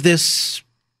any of this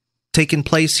taken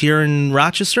place here in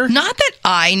Rochester? Not that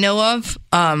I know of,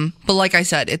 but like I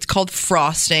said, it's called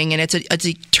frosting, and it's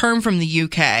a term from the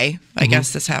UK. I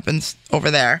guess this happens over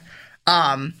there.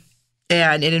 And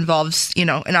it involves,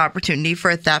 an opportunity for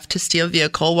a theft to steal a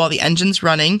vehicle while the engine's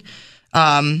running,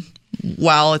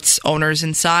 while its owner's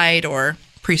inside or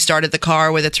pre-started the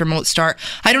car with its remote start.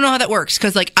 I don't know how that works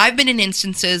because, I've been in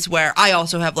instances where I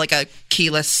also have, a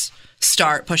keyless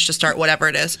start, push to start, whatever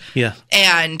it is. Yeah.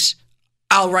 And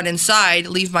I'll run inside,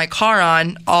 leave my car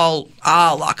on, I'll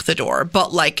lock the door.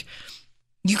 But,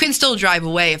 you can still drive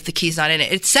away if the key's not in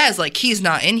it. It says, key's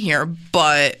not in here,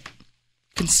 but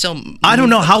can still I don't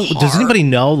know how. Does anybody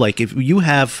know, if you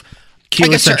have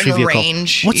keyless entry vehicle,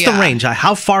 range, what's the range?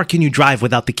 How far can you drive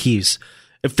without the keys?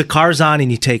 If the car's on and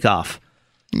you take off?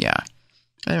 Yeah.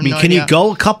 Can you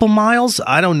go a couple miles?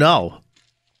 I don't know.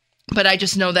 But I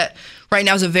just know that right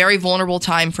now is a very vulnerable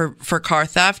time for car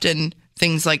theft, and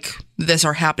things like this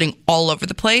are happening all over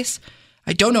the place.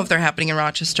 I don't know if they're happening in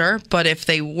Rochester, but if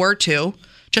they were to,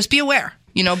 just be aware.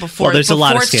 Before there's a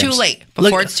lot of it's too scams. late.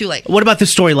 Before it's too late. What about the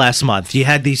story last month? You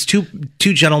had these two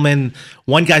gentlemen.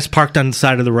 One guy's parked on the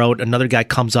side of the road. Another guy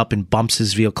comes up and bumps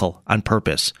his vehicle on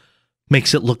purpose.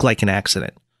 Makes it look like an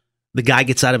accident. The guy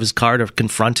gets out of his car to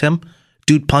confront him.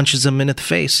 Dude punches him in the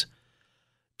face.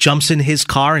 Jumps in his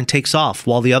car and takes off.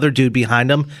 While the other dude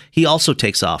behind him, he also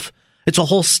takes off. It's a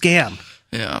whole scam.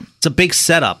 Yeah. It's a big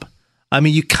setup. I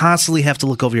mean, you constantly have to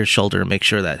look over your shoulder and make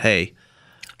sure that, hey,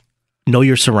 know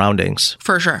your surroundings.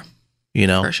 For sure.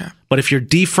 For sure. But if you're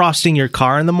defrosting your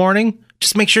car in the morning,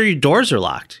 just make sure your doors are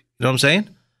locked. You know what I'm saying?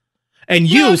 And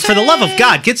for the love of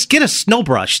God, get a snow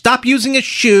brush. Stop using a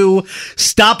shoe.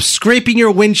 Stop scraping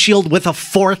your windshield with a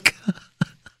fork.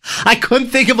 I couldn't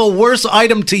think of a worse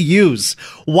item to use.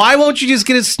 Why won't you just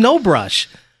get a snow brush?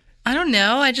 I don't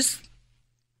know.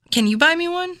 Can you buy me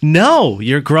one? No,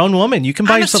 you're a grown woman. You can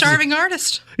buy yourself. I'm a starving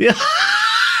artist. Yeah.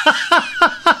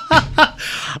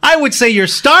 I would say you're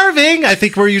starving. I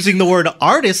think we're using the word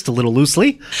artist a little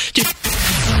loosely.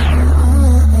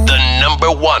 The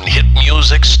number one hit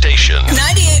music station.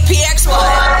 98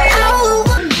 PXY.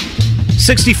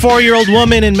 64-year-old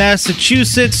woman in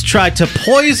Massachusetts tried to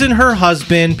poison her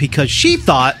husband because she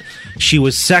thought she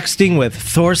was sexting with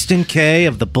Thorsten Kaye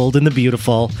of The Bold and the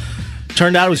Beautiful.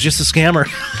 Turned out it was just a scammer.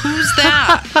 Who's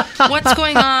that? What's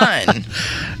going on?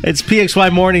 It's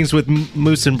PXY Mornings with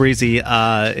Moose and Breezy.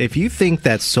 If you think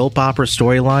that soap opera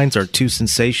storylines are too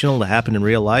sensational to happen in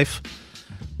real life,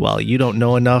 well, you don't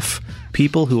know enough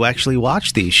people who actually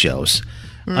watch these shows.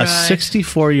 Right. A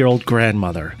 64-year-old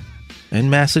grandmother in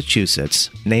Massachusetts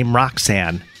named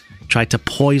Roxanne tried to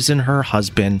poison her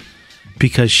husband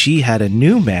because she had a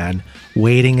new man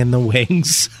waiting in the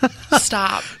wings.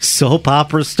 Stop. Soap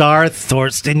opera star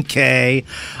Thorsten Kaye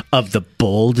of The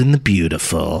Bold and the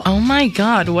Beautiful. Oh my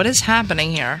God, what is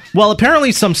happening here? Well,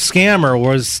 apparently some scammer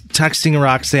was texting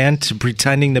Roxanne to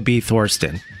pretending to be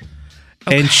Thorsten.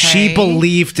 And she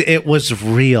believed it was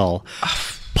real.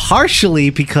 Partially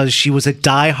because she was a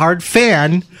diehard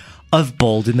fan of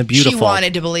Bold and the Beautiful. She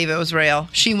wanted to believe it was real.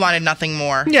 She wanted nothing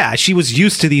more. Yeah, she was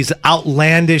used to these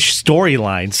outlandish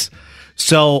storylines.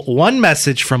 So one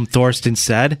message from Thorsten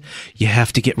said, "You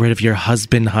have to get rid of your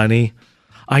husband, honey.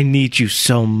 I need you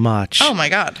so much." Oh my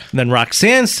God. And then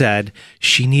Roxanne said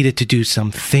she needed to do some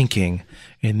thinking.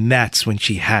 And that's when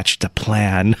she hatched a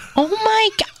plan. Oh my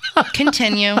God.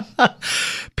 Continue.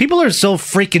 People are so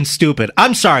freaking stupid.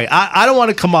 I'm sorry. I don't want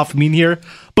to come off mean here,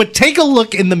 but take a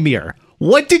look in the mirror.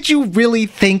 What did you really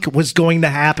think was going to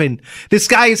happen? This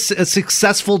guy is a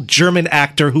successful German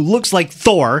actor who looks like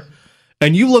Thor,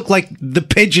 and you look like the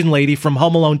pigeon lady from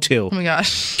Home Alone 2. Oh my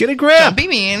gosh. Get a grip. Don't be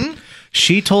mean.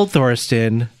 She told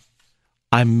Thorsten,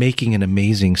 "I'm making an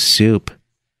amazing soup.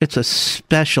 It's a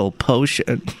special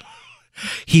potion.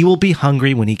 He will be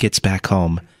hungry when he gets back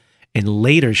home." And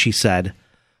later she said,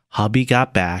 hubby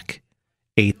got back,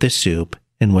 ate the soup,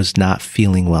 and was not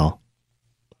feeling well.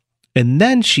 And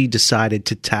then she decided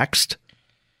to text,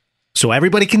 so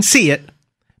everybody can see it,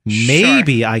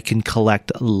 "Maybe I can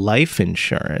collect life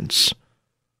insurance."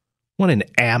 What an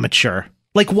amateur.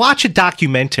 Like, watch a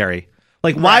documentary.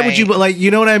 Like, why would you, like,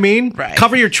 you know what I mean? Right.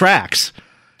 Cover your tracks.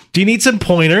 Do you need some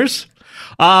pointers?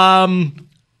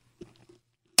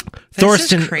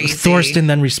 Thorsten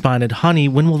then responded, "Honey,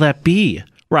 when will that be?"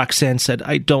 Roxanne said,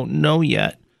 "I don't know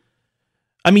yet."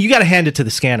 I mean, you got to hand it to the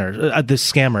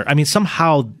scammer. I mean,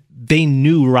 somehow they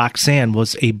knew Roxanne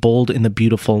was a Bold and the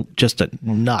Beautiful, just a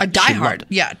nut. A diehard.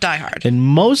 Yeah, diehard. And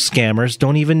most scammers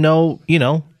don't even know,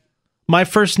 my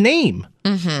first name.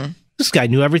 Mm-hmm. This guy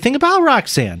knew everything about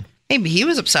Roxanne. Maybe he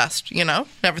was obsessed,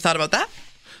 Never thought about that.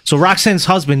 So Roxanne's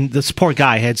husband, this poor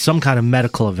guy, had some kind of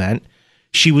medical event.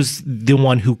 She was the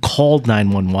one who called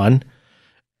 911.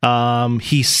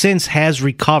 He since has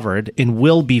recovered and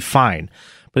will be fine.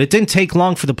 But it didn't take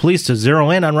long for the police to zero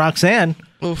in on Roxanne.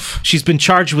 Oof. She's been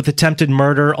charged with attempted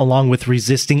murder along with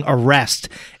resisting arrest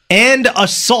and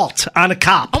assault on a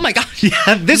cop. Oh my God.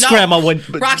 Yeah, this grandma went.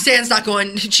 Roxanne's not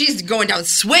going. She's going down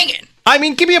swinging. I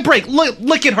mean, give me a break.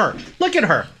 Look at her. Look at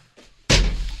her.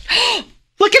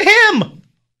 Look at him.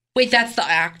 Wait, that's the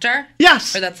actor?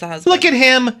 Yes. Or that's the husband? Look at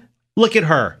him. Look at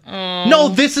her. Oh. No,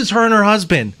 this is her and her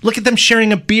husband. Look at them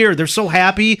sharing a beer. They're so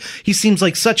happy. He seems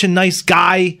like such a nice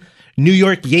guy. New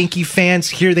York Yankee fans,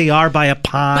 here they are by a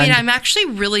pond. Wait, I'm actually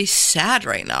really sad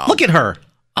right now. Look at her.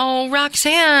 Oh,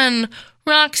 Roxanne.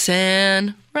 This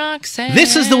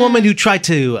is the woman who tried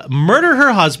to murder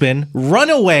her husband, run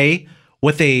away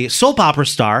with a soap opera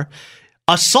star,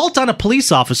 assault on a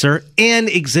police officer, and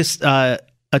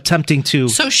attempting to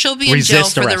So she'll be in jail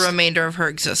for arrest. the remainder of her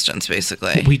existence,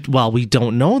 basically. We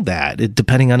don't know that,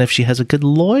 depending on if she has a good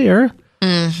lawyer.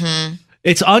 Mm-hmm.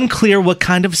 It's unclear what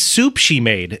kind of soup she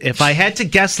made. If I had to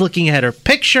guess looking at her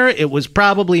picture, it was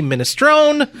probably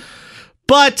minestrone,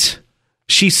 but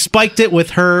she spiked it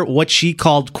with her, what she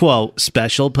called, quote,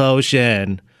 special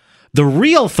potion. The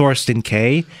real Thorsten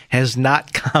Kaye has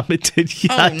not commented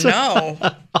yet. Oh,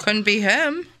 no. Couldn't be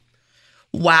him.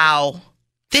 Wow.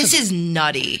 This is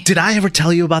nutty. Did I ever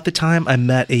tell you about the time I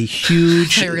met a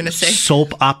huge I thought you were gonna say.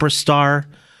 soap opera star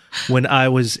when I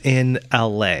was in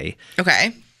LA?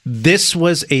 Okay. This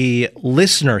was a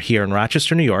listener here in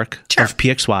Rochester, New York of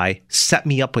PXY, set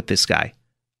me up with this guy.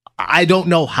 I don't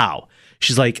know how.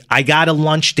 She's like, "I got a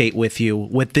lunch date with you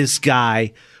with this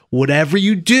guy. Whatever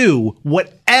you do,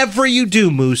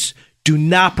 Moose, do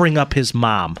not bring up his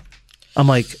mom." I'm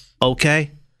like, okay,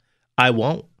 I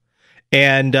won't.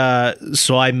 And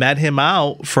so I met him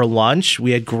out for lunch.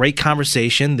 We had great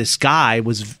conversation. This guy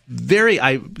was very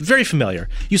familiar.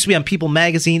 Used to be on People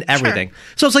Magazine, everything. Sure.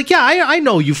 So I was like, yeah, I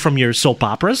know you from your soap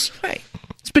operas. Right.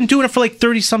 He's been doing it for like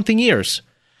 30-something years.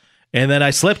 And then I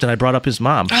slipped and I brought up his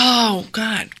mom. Oh,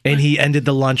 God. And he ended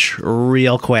the lunch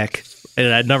real quick.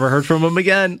 And I'd never heard from him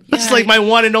again. It's like my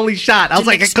one and only shot. I was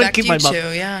like, I couldn't keep my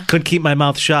mouth. Couldn't keep my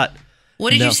mouth shut.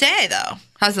 What did you say though?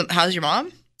 How's your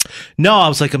mom? No, I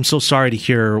was like, I'm so sorry to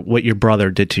hear what your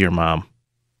brother did to your mom.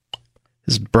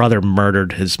 His brother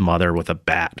murdered his mother with a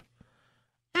bat.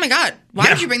 Oh my God. Why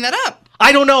did you bring that up?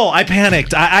 I don't know. I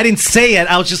panicked. I didn't say it.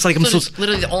 I was just like, I'm so...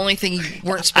 literally the only thing you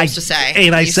weren't supposed to say.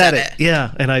 And I said it.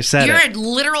 Yeah, and I said You're it. a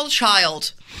literal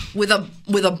child with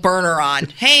a burner on.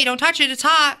 Hey, don't touch it. It's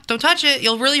hot. Don't touch it.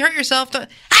 You'll really hurt yourself.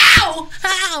 Ow!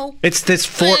 Ow! It's this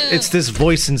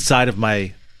voice inside of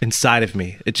me.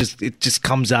 It just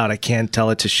comes out. I can't tell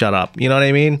it to shut up. You know what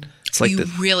I mean? It's like you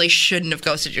really shouldn't have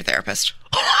ghosted your therapist.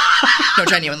 No,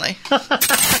 genuinely.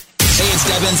 Hey, it's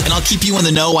Devins, and I'll keep you in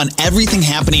the know on everything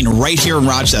happening right here in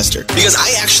Rochester. Because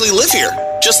I actually live here,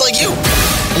 just like you.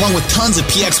 Along with tons of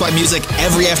PXY music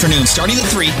every afternoon, starting at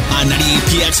 3 on 98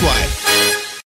 PXY.